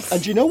genius.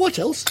 And you know what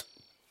else?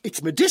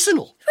 It's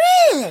medicinal.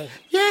 Really?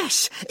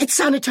 Yes, it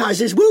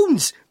sanitises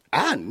wounds.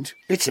 And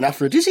it's an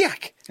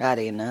aphrodisiac. How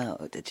do you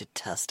know? Did you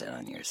test it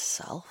on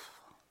yourself?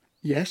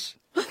 Yes.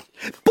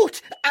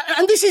 But,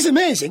 and this is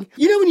amazing,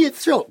 you know when your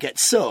throat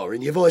gets sore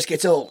and your voice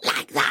gets all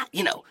like that,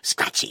 you know,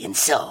 scratchy and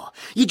sore,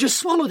 you just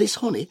swallow this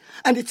honey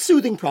and its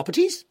soothing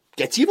properties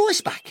gets your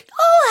voice back.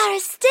 Oh,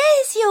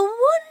 Aristace, you're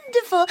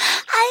wonderful.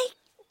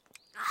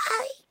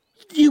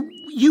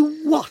 You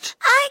what?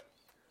 I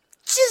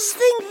just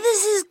think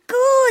this is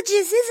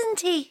gorgeous, isn't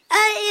he?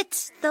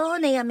 It's the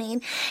honey, I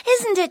mean.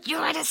 Isn't it,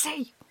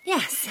 Eurydice?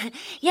 Yes,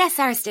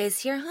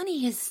 Aristace, your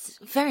honey is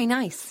very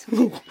nice.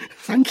 Oh,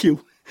 thank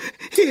you.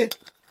 Here,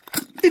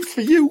 it's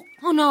for you.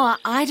 Oh, no,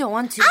 I don't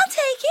want to. I'll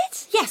take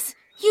it. Yes,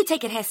 you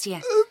take it,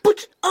 Hestia.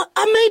 But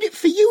I made it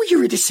for you,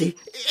 Eurydice.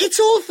 It's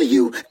all for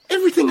you.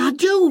 Everything I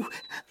do.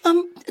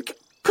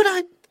 Could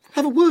I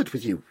have a word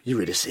with you,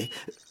 Eurydice?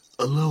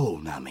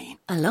 Alone, I mean.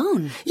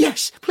 Alone?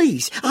 Yes,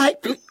 please.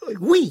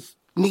 We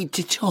need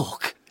to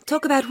talk.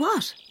 Talk about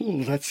what?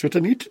 Oh, that's what I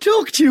need to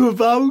talk to you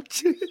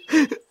about.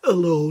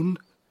 Alone.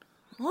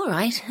 All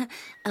right,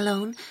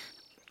 alone.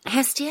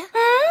 Hestia?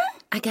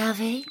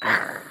 Agave?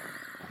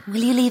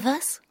 Will you leave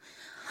us?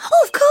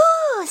 Oh, of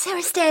course,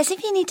 Aristace,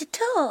 if you need to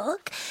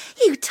talk,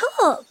 you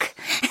talk.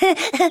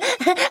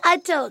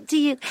 I'd talk to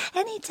you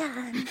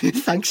anytime.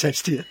 Thanks,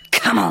 Hestia.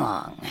 Come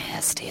along,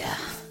 Hestia.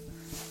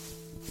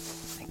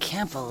 I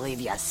can't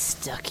believe you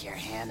stuck your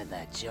hand in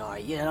that jar.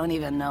 You don't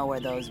even know where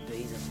those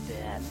bees have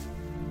been.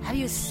 Have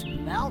you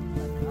smelt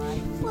the guy?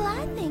 Well,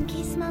 I think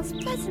he smells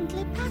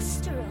pleasantly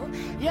pastoral.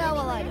 Yeah,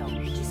 well, I don't.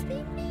 He could just be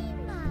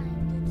mean-minded.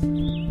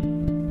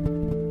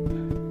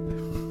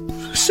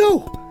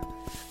 So,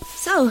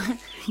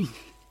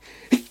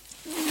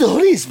 the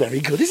honey is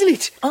very good, isn't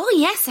it? Oh,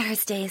 yes,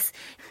 Aristace.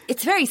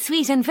 It's very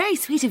sweet and very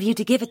sweet of you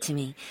to give it to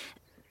me.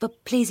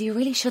 But please, you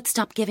really should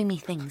stop giving me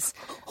things.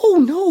 Oh,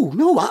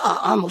 no,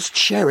 I must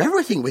share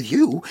everything with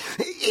you.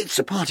 It's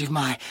a part of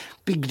my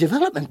big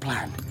development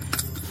plan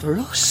for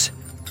us.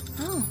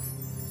 Oh.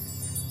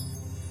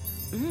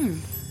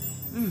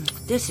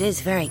 This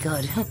is very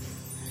good.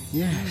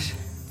 Yes.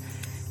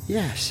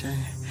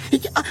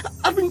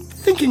 I've been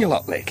thinking a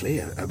lot lately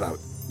about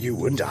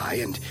you and I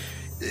and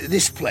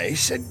this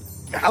place and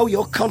how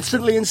you're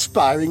constantly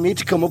inspiring me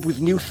to come up with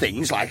new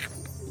things like,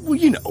 well,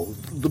 you know,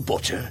 the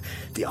butter,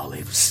 the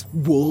olives,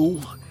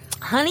 wool.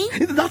 Honey?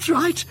 That's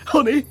right,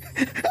 honey.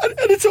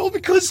 And it's all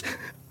because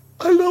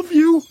I love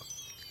you.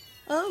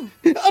 Oh.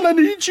 And I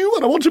need you,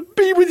 and I want to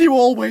be with you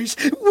always.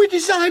 We're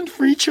designed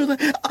for each other.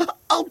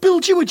 I'll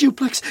build you a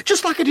duplex,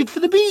 just like I did for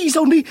the bees,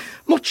 only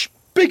much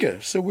bigger,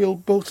 so we'll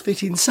both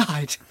fit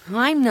inside.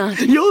 I'm not.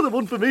 You're the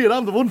one for me, and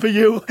I'm the one for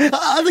you.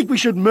 I think we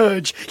should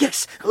merge.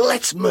 Yes,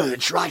 let's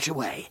merge right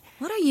away.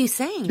 What are you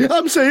saying?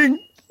 I'm saying,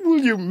 will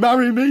you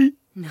marry me?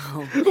 No.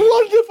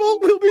 Wonderful!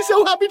 We'll be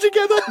so happy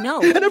together.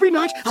 No. And every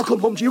night I'll come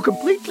home to you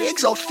completely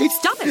exhausted.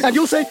 Stop it. And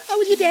you'll say, how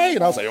was your day?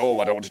 And I'll say, oh,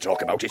 I don't want to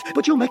talk about it.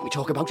 But you'll make me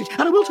talk about it.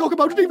 And I will talk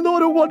about it even though I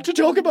don't want to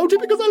talk about it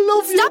because I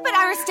love you. Stop it,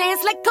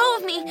 Aristace. Let go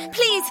of me.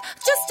 Please,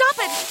 just stop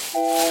it.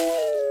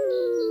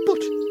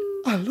 But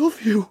I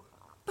love you.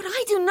 But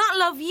I do not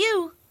love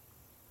you.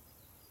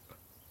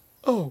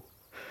 Oh.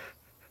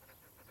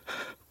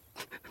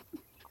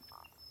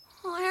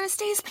 Oh,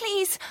 Aristace,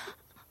 please.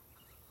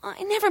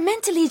 I never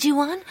meant to lead you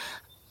on.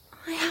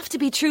 I have to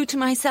be true to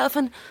myself,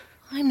 and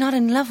I'm not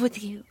in love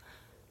with you.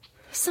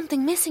 There's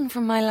something missing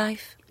from my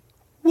life.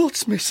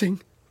 What's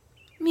missing?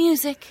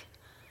 Music.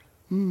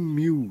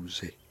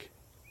 Music.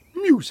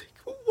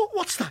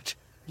 What's that?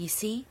 You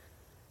see?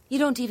 You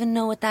don't even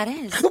know what that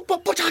is.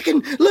 But I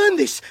can learn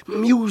this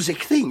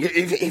music thing,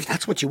 if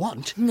that's what you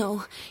want.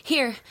 No.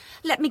 Here,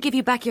 let me give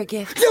you back your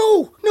gift.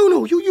 No,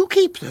 you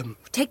keep them.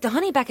 Take the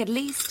honey back at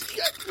least.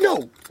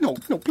 No,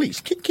 please,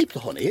 keep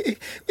the honey.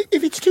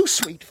 If it's too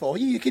sweet for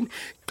you, you can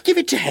give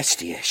it to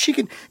Hestia. She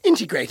can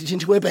integrate it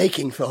into her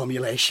baking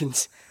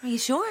formulations. Are you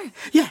sure?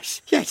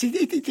 Yes,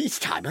 it's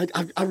time.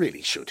 I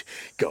really should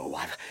go.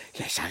 I've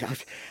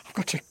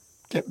got to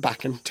get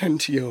back and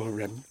tend to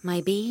your... My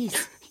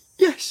bees?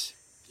 Yes,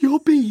 your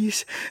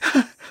bees.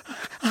 I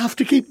have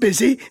to keep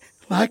busy,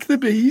 like the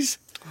bees.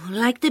 Oh,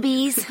 like the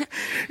bees.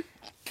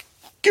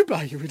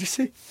 Goodbye,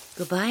 Eurydice.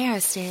 Goodbye,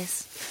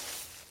 Aristace.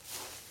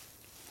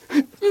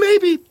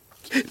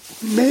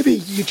 Maybe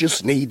you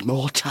just need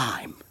more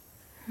time.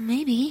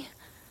 Maybe.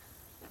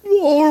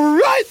 All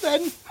right,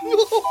 then.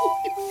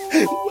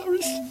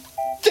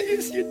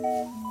 Aristace, you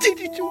did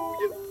it.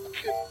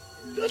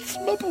 That's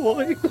my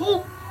boy.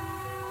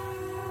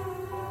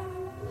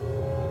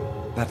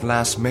 That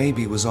last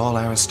maybe was all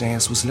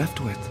Aristaeus was left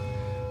with.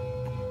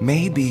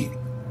 Maybe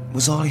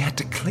was all he had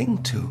to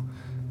cling to.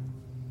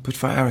 But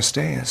for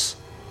Aristeas,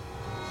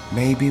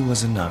 maybe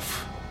was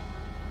enough.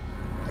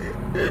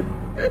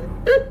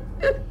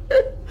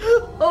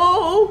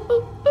 Oh,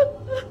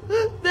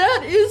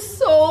 that is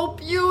so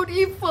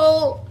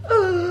beautiful.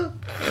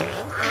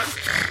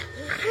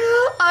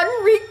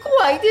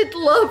 Unrequited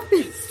love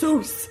is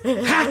so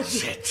sad.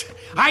 That's it.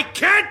 I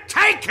can't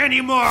take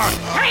anymore.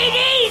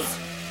 Hades,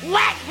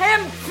 let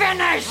him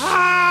finish.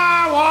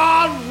 Oh,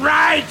 all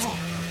right.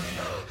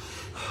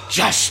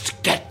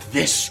 Just get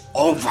this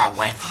over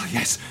with. Oh,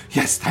 yes,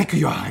 thank you,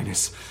 Your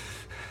Highness.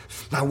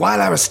 Now, while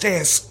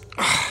Aristeas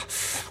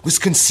was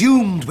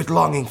consumed with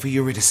longing for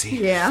Eurydice,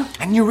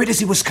 and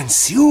Eurydice was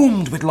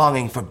consumed with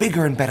longing for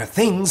bigger and better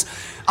things,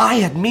 I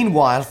had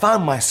meanwhile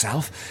found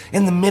myself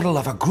in the middle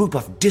of a group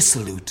of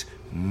dissolute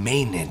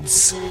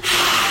Maenads.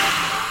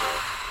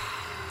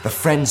 The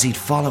frenzied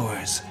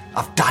followers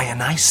of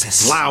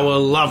Dionysus.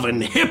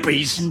 Flower-loving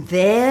hippies. And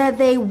there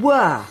they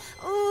were.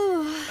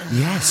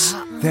 Yes,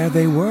 there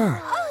they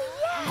were.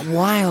 A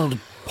wild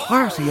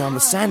party on the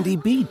sandy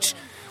beach,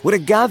 with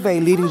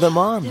Agave leading them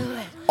on,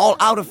 all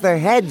out of their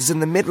heads in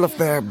the middle of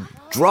their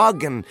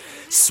drug and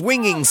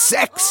swinging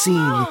sex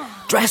scene,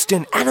 dressed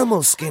in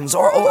animal skins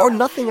or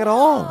nothing at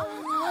all.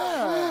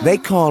 They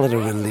call it a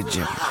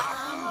religion,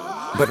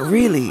 but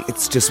really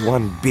it's just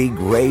one big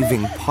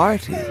raving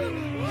party.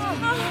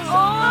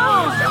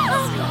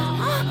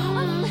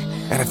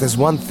 And if there's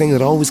one thing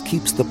that always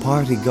keeps the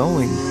party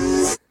going,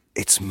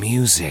 it's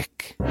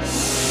music.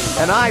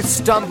 And I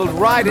stumbled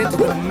right into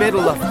the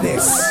middle of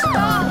this.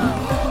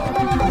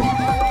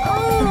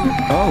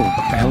 Oh,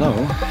 hello.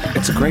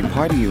 It's a great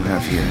party you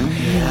have here.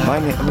 My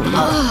name...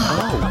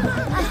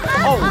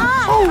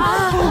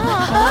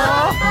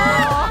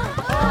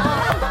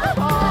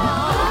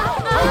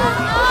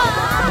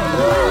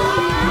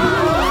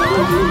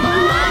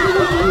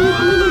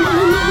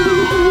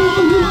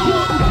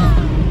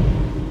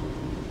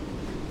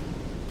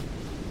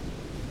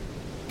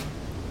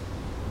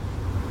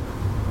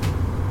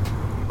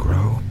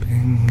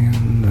 Groping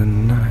in the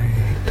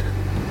night,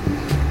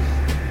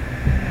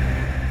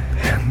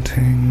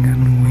 panting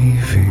and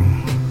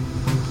weaving,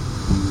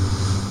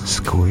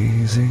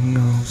 squeezing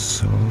oh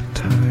so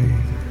tight,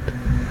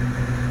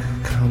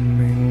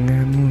 coming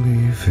and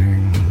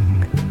leaving,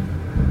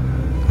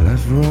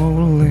 left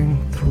rolling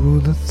through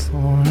the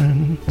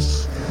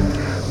thorns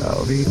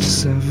of each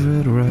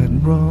severed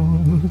red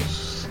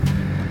rose,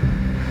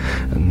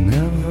 and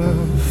never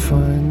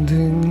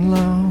finding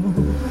love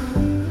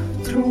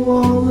through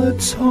all the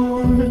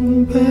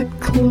torn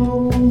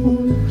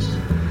bedclothes.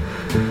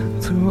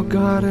 Through a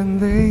garden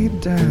they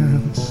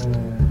danced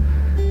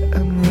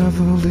and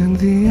reveled in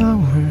the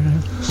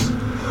hours.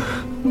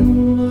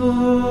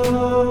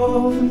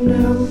 Love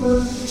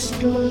never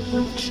stood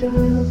a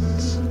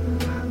chance.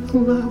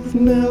 Love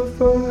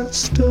never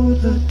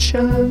stood a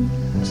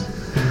chance,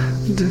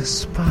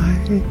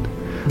 despite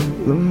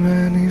the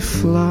many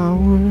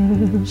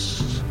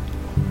flowers.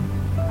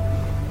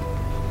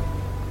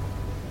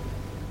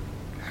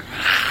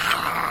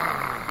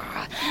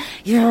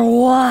 You're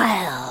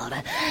wild.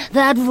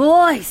 That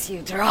voice,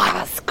 you drive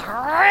us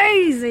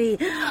crazy.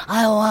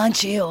 I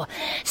want you.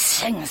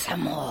 Sing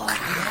some more.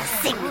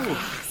 Sing.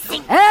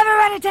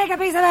 Everybody take a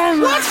piece of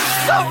them. What?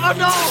 Oh,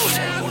 no!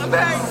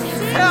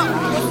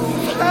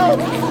 Help!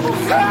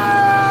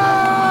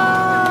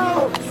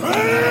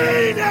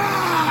 Hey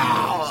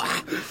now!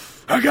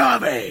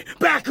 Agave,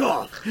 back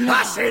off!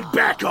 I said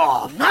back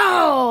off!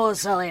 No,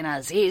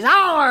 Salinas, he's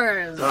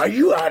ours. Are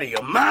you out of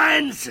your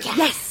minds?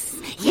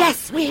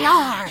 Yes, we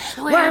are.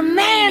 We're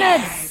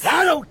Maenads.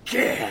 I don't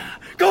care.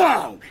 Go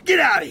on, get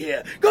out of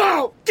here. Go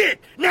on, get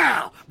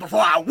now,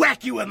 before I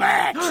whack you with my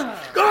axe.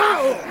 Go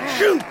on,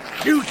 shoot.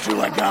 You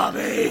two,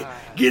 Agave.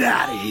 Get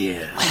out of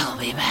here. We'll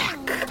be back.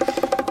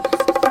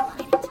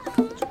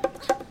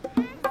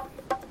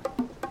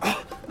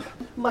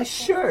 My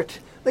shirt!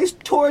 They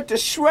tore it to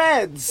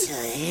shreds!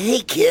 Hey,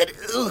 kid.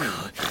 Ooh,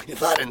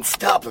 if I didn't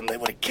stop them, they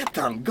would have kept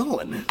on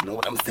going. Know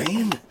what I'm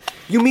saying?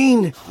 You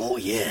mean... Oh,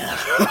 yeah.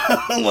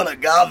 When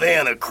Agave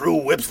and a crew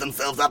whips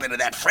themselves up into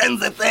that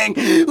frenzy thing,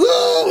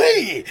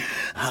 woo-wee!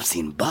 I've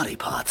seen body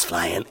parts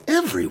flying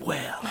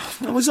everywhere.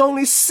 I was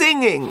only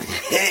singing.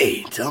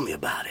 Hey, tell me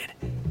about it.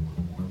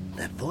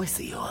 That voice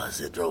of yours,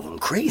 it drove them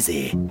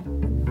crazy.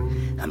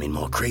 I mean,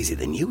 more crazy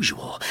than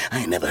usual. I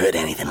ain't never heard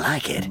anything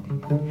like it.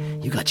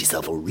 You got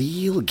yourself a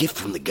real gift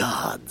from the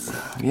gods.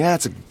 Yeah,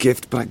 it's a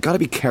gift, but I gotta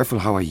be careful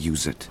how I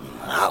use it.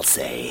 I'll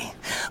say.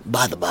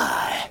 By the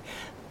by,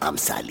 I'm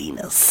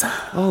Silenus.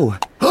 Oh.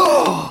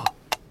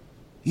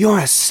 You're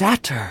a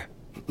satyr.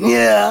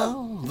 Yeah,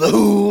 the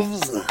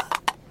hooves,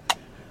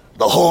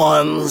 the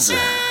horns,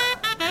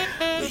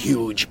 the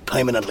huge,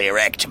 permanently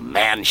erect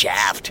man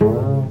shaft.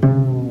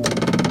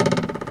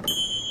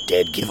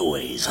 Dead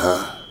giveaways,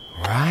 huh?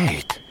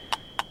 Right.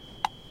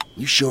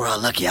 You sure are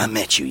lucky I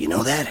met you, you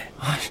know that?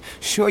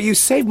 Sure, you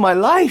saved my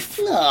life.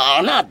 No,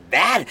 not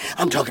that.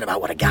 I'm talking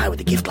about what a guy with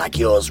a gift like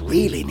yours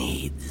really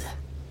needs.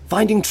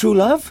 Finding true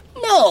love?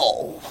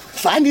 No.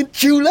 Finding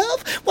true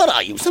love? What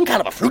are you, some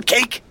kind of a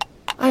fruitcake?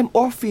 I'm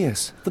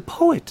Orpheus, the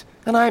poet,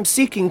 and I am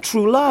seeking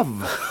true love.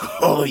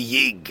 Oh,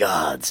 ye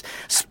gods,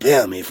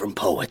 spare me from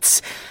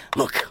poets.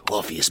 Look,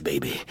 Orpheus,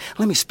 baby,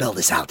 let me spell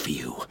this out for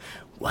you.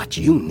 What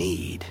you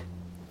need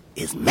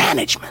is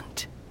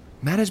management.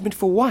 Management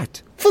for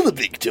what? For the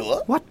big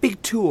tour. What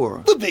big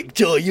tour? The big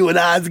tour you and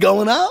I's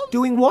going on.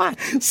 Doing what?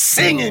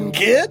 Singing,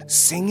 kid.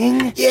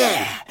 Singing?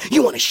 Yeah.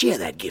 You want to share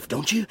that gift,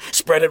 don't you?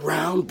 Spread it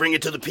round, bring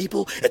it to the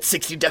people at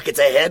 60 ducats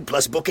a head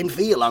plus booking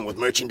fee along with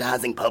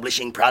merchandising,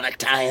 publishing,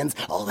 product tie-ins,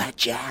 all that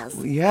jazz.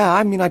 Yeah,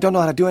 I don't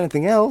know how to do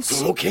anything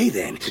else. Okay,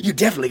 then. You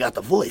definitely got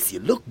the voice. You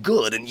look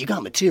good and you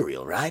got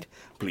material, right?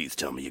 Please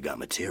tell me you got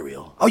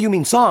material. Oh, you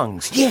mean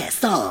songs? Yeah,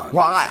 songs.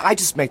 Well, I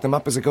just make them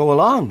up as I go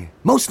along.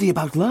 Mostly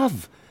about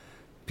love.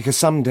 Because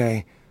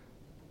someday,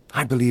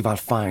 I believe I'll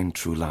find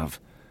true love.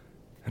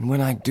 And when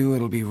I do,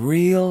 it'll be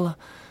real.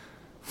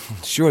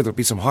 Sure, there'll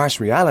be some harsh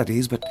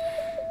realities, but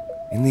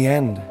in the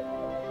end,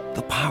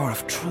 the power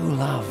of true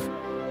love.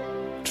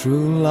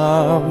 True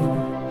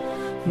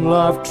love,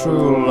 love,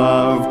 true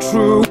love,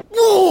 true...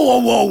 Whoa,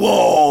 whoa,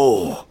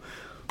 whoa!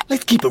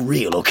 Let's keep it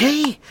real,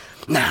 okay?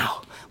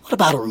 Now, what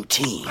about a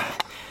routine?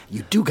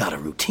 You do got a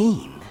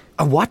routine.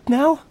 A what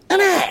now? An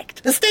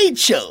act, a stage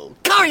show,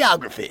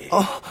 choreography.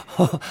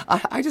 Oh,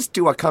 I just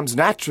do what comes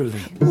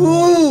naturally.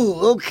 Ooh,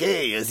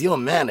 okay. As your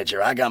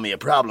manager, I got me a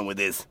problem with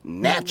this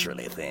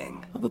naturally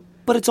thing.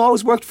 But it's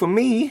always worked for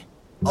me.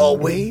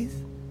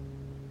 Always?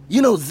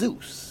 You know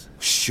Zeus?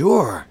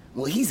 Sure.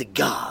 Well, he's a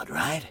god,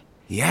 right?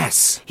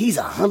 Yes. He's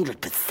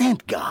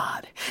 100%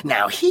 God.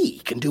 Now, he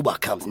can do what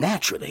comes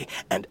naturally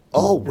and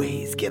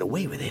always get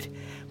away with it.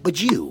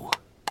 But you,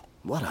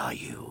 what are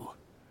you?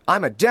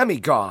 I'm a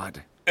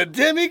demigod. A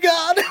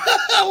demigod?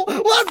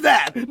 What's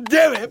that?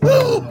 Demi?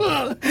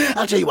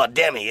 I'll tell you what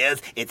demi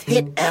is. It's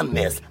hit and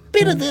miss.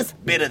 Bit of this,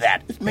 bit of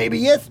that. It's maybe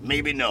yes,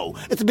 maybe no.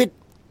 It's a bit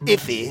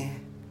iffy.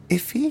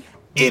 Iffy?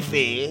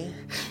 Iffy.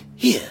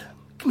 Here,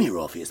 come here,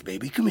 Orpheus,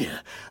 baby. Come here.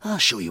 I'll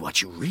show you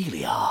what you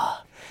really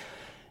are.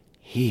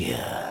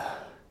 Here.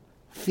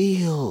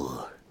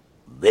 Feel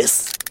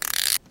this.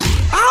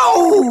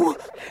 Ow!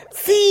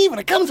 See, when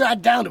it comes right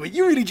down to it,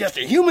 you're really just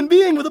a human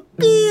being with a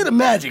bit of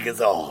magic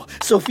is all.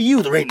 So for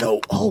you, there ain't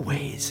no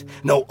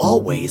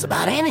always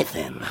about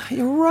anything.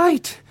 You're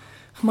right.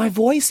 My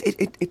voice,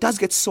 it does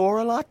get sore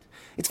a lot.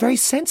 It's very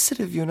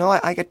sensitive, you know.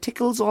 I get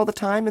tickles all the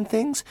time and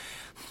things.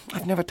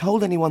 I've never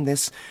told anyone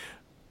this,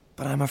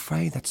 but I'm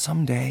afraid that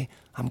someday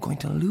I'm going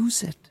to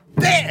lose it.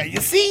 There, you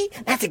see?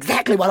 That's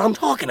exactly what I'm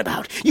talking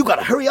about. You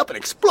gotta hurry up and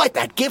exploit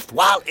that gift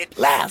while it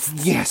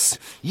lasts.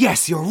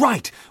 Yes, you're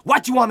right.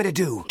 What do you want me to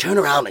do? Turn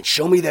around and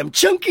show me them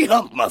chunky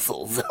hump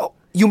muscles. Oh,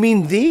 you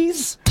mean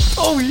these?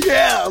 Oh,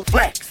 yeah.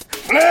 Flex.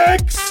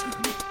 Flex.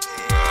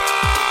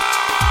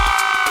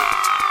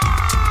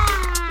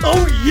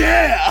 Oh,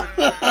 yeah.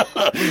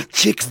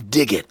 Chicks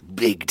dig it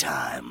big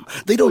time.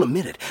 They don't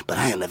admit it, but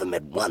I have never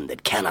met one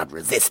that cannot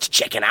resist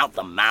checking out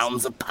the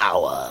mounds of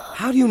power.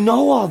 How do you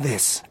know all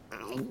this?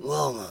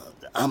 Well,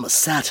 I'm a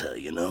satyr,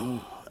 you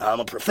know. I'm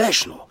a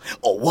professional.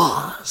 Or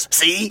was.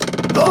 See?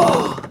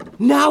 Oh,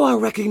 now I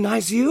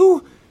recognize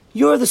you.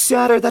 You're the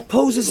satyr that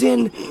poses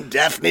in...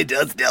 Daphne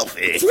does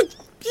Delphi.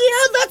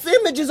 Yeah, that's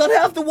images on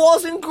half the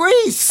walls in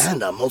Greece.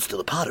 And on most of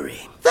the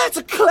pottery. That's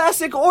a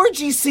classic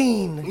orgy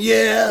scene.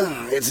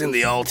 Yeah, it's in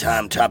the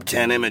all-time top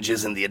 10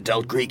 images in the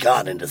adult Greek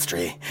art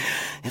industry.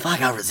 If I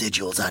got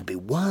residuals, I'd be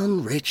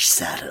one rich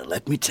satyr,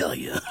 let me tell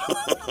you.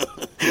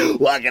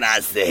 What can I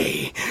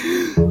say?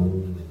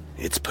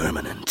 It's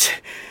permanent.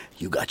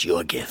 You got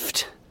your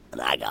gift, and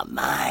I got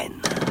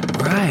mine.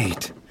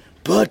 Right.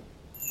 But,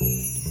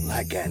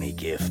 like any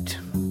gift,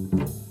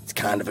 it's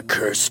kind of a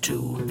curse,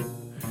 too.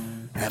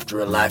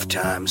 After a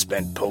lifetime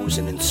spent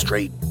posing in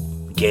straight,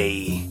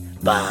 gay,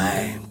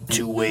 bi,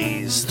 2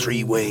 ways,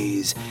 3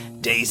 ways,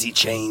 daisy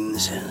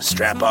chains,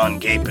 strap-on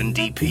gaping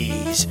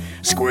DPs,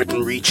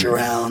 squirting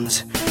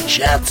reach-arounds,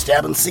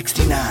 shaft-stabbing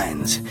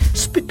 69s,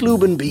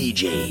 spit-lubing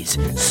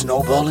BJs,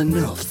 snowballing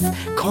nymphs,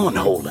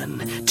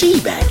 cornholing,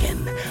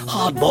 teabagging,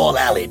 hardball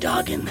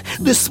alley-dogging,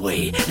 this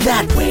way,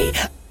 that way.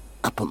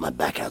 I put my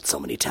back out so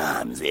many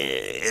times,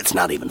 it's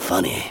not even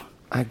funny.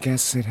 I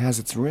guess it has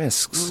its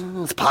risks.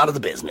 It's part of the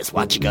business.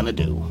 What you gonna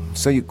do?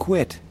 So you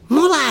quit?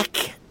 More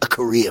like a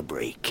career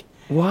break.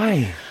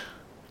 Why?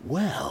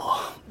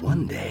 Well,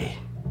 one day,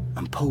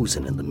 I'm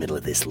posing in the middle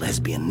of this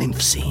lesbian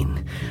nymph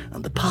scene,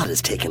 and the pot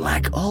is taking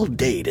like all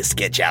day to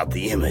sketch out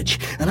the image,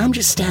 and I'm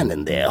just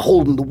standing there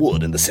holding the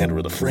wood in the center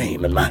of the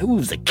frame, and my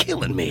hooves are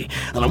killing me,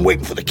 and I'm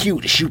waiting for the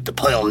cue to shoot the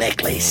pearl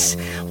necklace,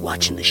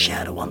 watching the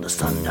shadow on the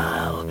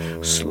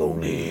sundial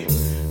slowly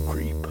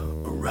creep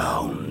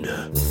around.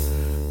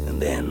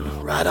 And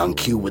then, right on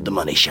cue with the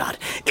money shot,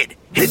 it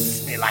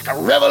hits me like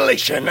a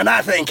revelation, and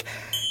I think,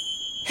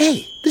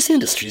 hey, this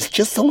industry's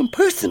just so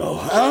impersonal.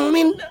 I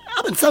mean,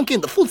 I've been sunk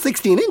in the full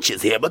 16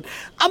 inches here, but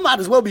I might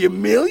as well be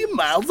 1,000,000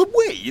 miles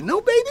away, you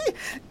know, baby?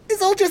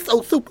 It's all just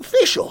so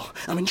superficial.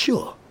 I mean,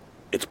 sure,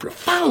 it's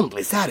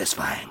profoundly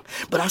satisfying,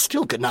 but I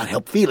still could not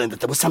help feeling that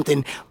there was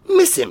something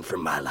missing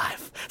from my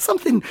life.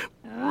 Something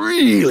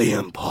really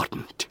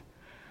important.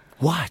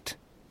 What?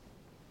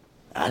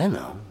 I don't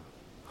know.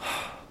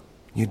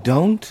 You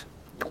don't?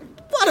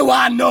 What do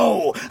I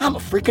know? I'm a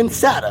freaking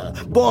satyr,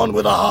 born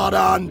with a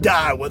heart-on,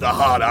 die with a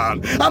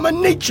heart-on. I'm a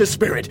nature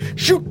spirit.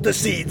 Shoot the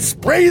seed,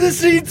 spray the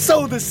seed,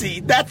 sow the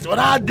seed. That's what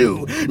I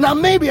do. Now,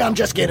 maybe I'm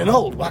just getting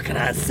old. What can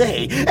I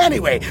say?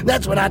 Anyway,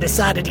 that's when I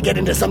decided to get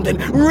into something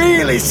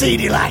really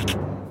seedy-like.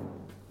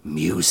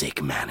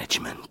 Music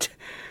management.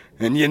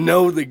 And you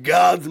know the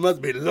gods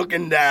must be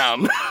looking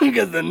down,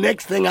 because the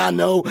next thing I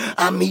know,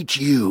 I meet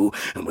you.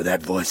 And with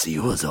that voice of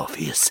yours,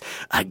 Orpheus,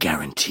 I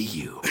guarantee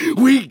you,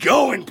 we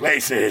going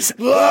places.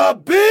 The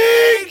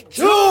big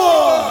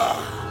tour!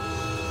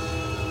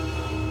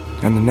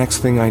 And the next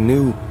thing I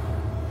knew,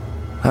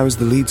 I was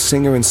the lead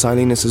singer in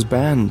Silenus's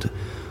band,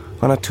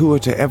 on a tour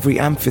to every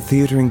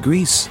amphitheater in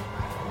Greece.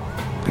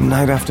 And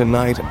night after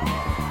night,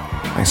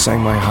 I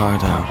sang my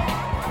heart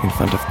out in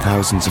front of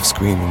thousands of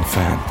screaming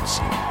fans.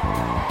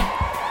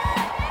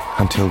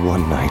 Until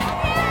one night.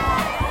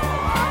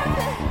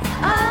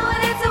 Oh,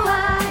 and it's a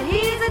why,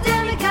 he's a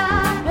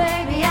demigod,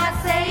 baby, I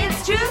say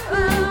it's true.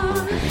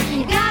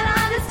 You gotta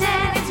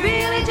understand, it's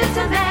really just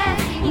a man.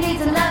 He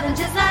needs a loving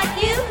just like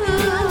you.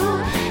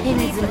 He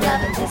needs a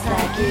loving just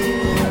like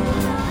you.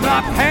 The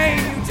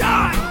pain,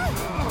 John!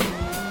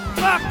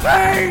 The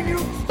pain, you...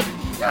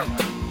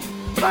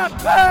 The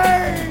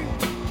pain!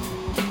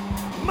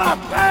 My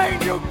pain,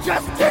 you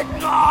just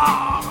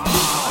ignore!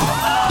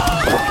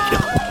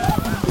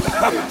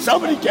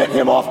 Somebody get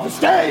him off the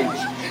stage!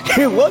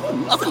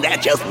 Wasn't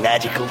that just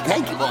magical?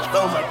 Thank you all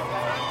so much.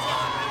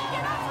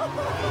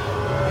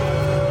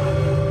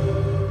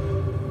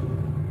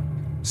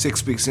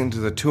 6 weeks into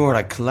the tour,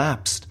 I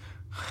collapsed.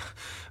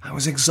 I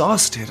was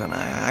exhausted, and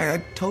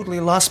I totally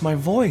lost my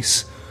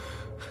voice.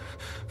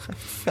 I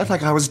felt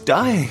like I was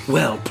dying.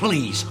 Well,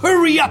 please,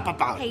 hurry up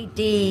about it. Hey,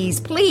 Dees,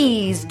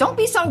 please, don't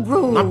be so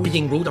rude. I'm not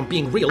being rude, I'm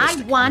being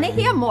realistic. I want to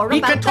hear more He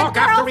about can the talk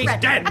girlfriend. after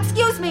he's dead.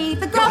 Excuse me,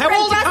 the You'll have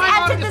all girlfriend the just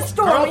time on entered it. the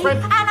story,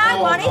 Girlfriend? and I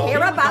Oh, want to no, hear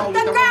no, about no,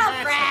 the no.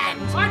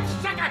 girlfriend. I'm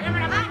sick of him.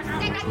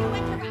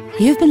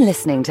 You've been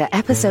listening to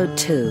episode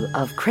 2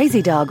 of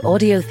Crazy Dog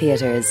Audio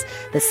Theatre's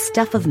The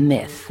Stuff of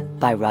Myth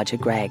by Roger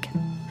Gregg,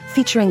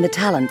 featuring the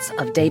talents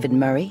of David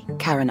Murray,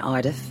 Karen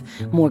Ardiff,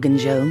 Morgan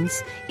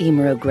Jones,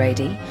 Emer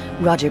O'Grady,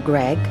 Roger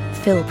Gregg,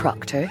 Phil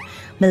Proctor,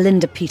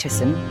 Melinda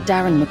Peterson,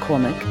 Darren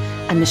McCormick,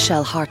 and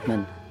Michelle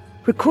Hartman.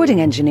 Recording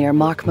engineer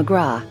Mark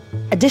McGrath.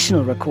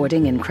 Additional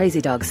recording in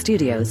Crazy Dog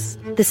Studios.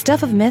 The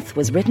Stuff of Myth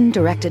was written,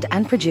 directed,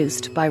 and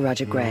produced by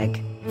Roger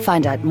Gregg.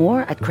 Find out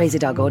more at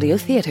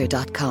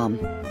crazydogaudiotheatre.com.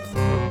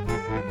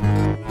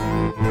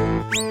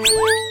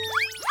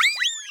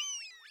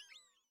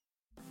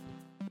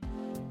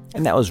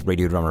 And that was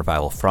Radio Drama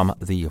Revival from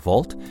The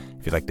Vault.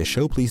 If you like this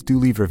show, please do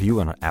leave a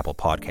review on Apple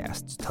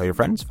Podcasts. Tell your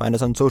friends. Find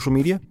us on social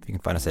media. You can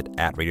find us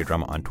at Radio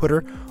Drama on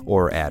Twitter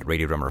or at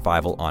Radio Drama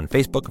Revival on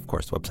Facebook. Of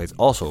course, the website's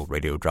also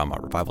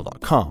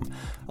radiodramarevival.com.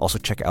 Also,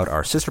 check out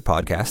our sister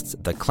podcasts,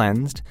 The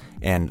Cleansed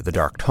and The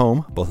Dark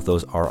Tome. Both of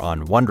those are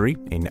on Wondery,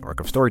 a network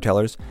of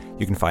storytellers.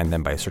 You can find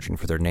them by searching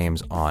for their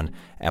names on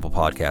Apple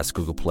Podcasts,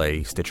 Google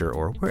Play, Stitcher,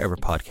 or wherever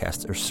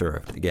podcasts are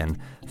served. Again,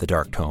 The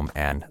Dark Tome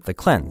and The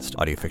Cleansed,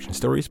 audio fiction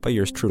stories by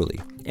yours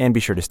truly. And be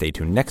sure to stay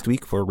tuned next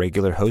week for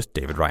regular host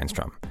David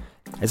Reinstrom.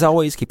 As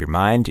always, keep your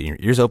mind and your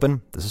ears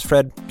open. This is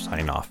Fred,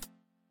 signing off.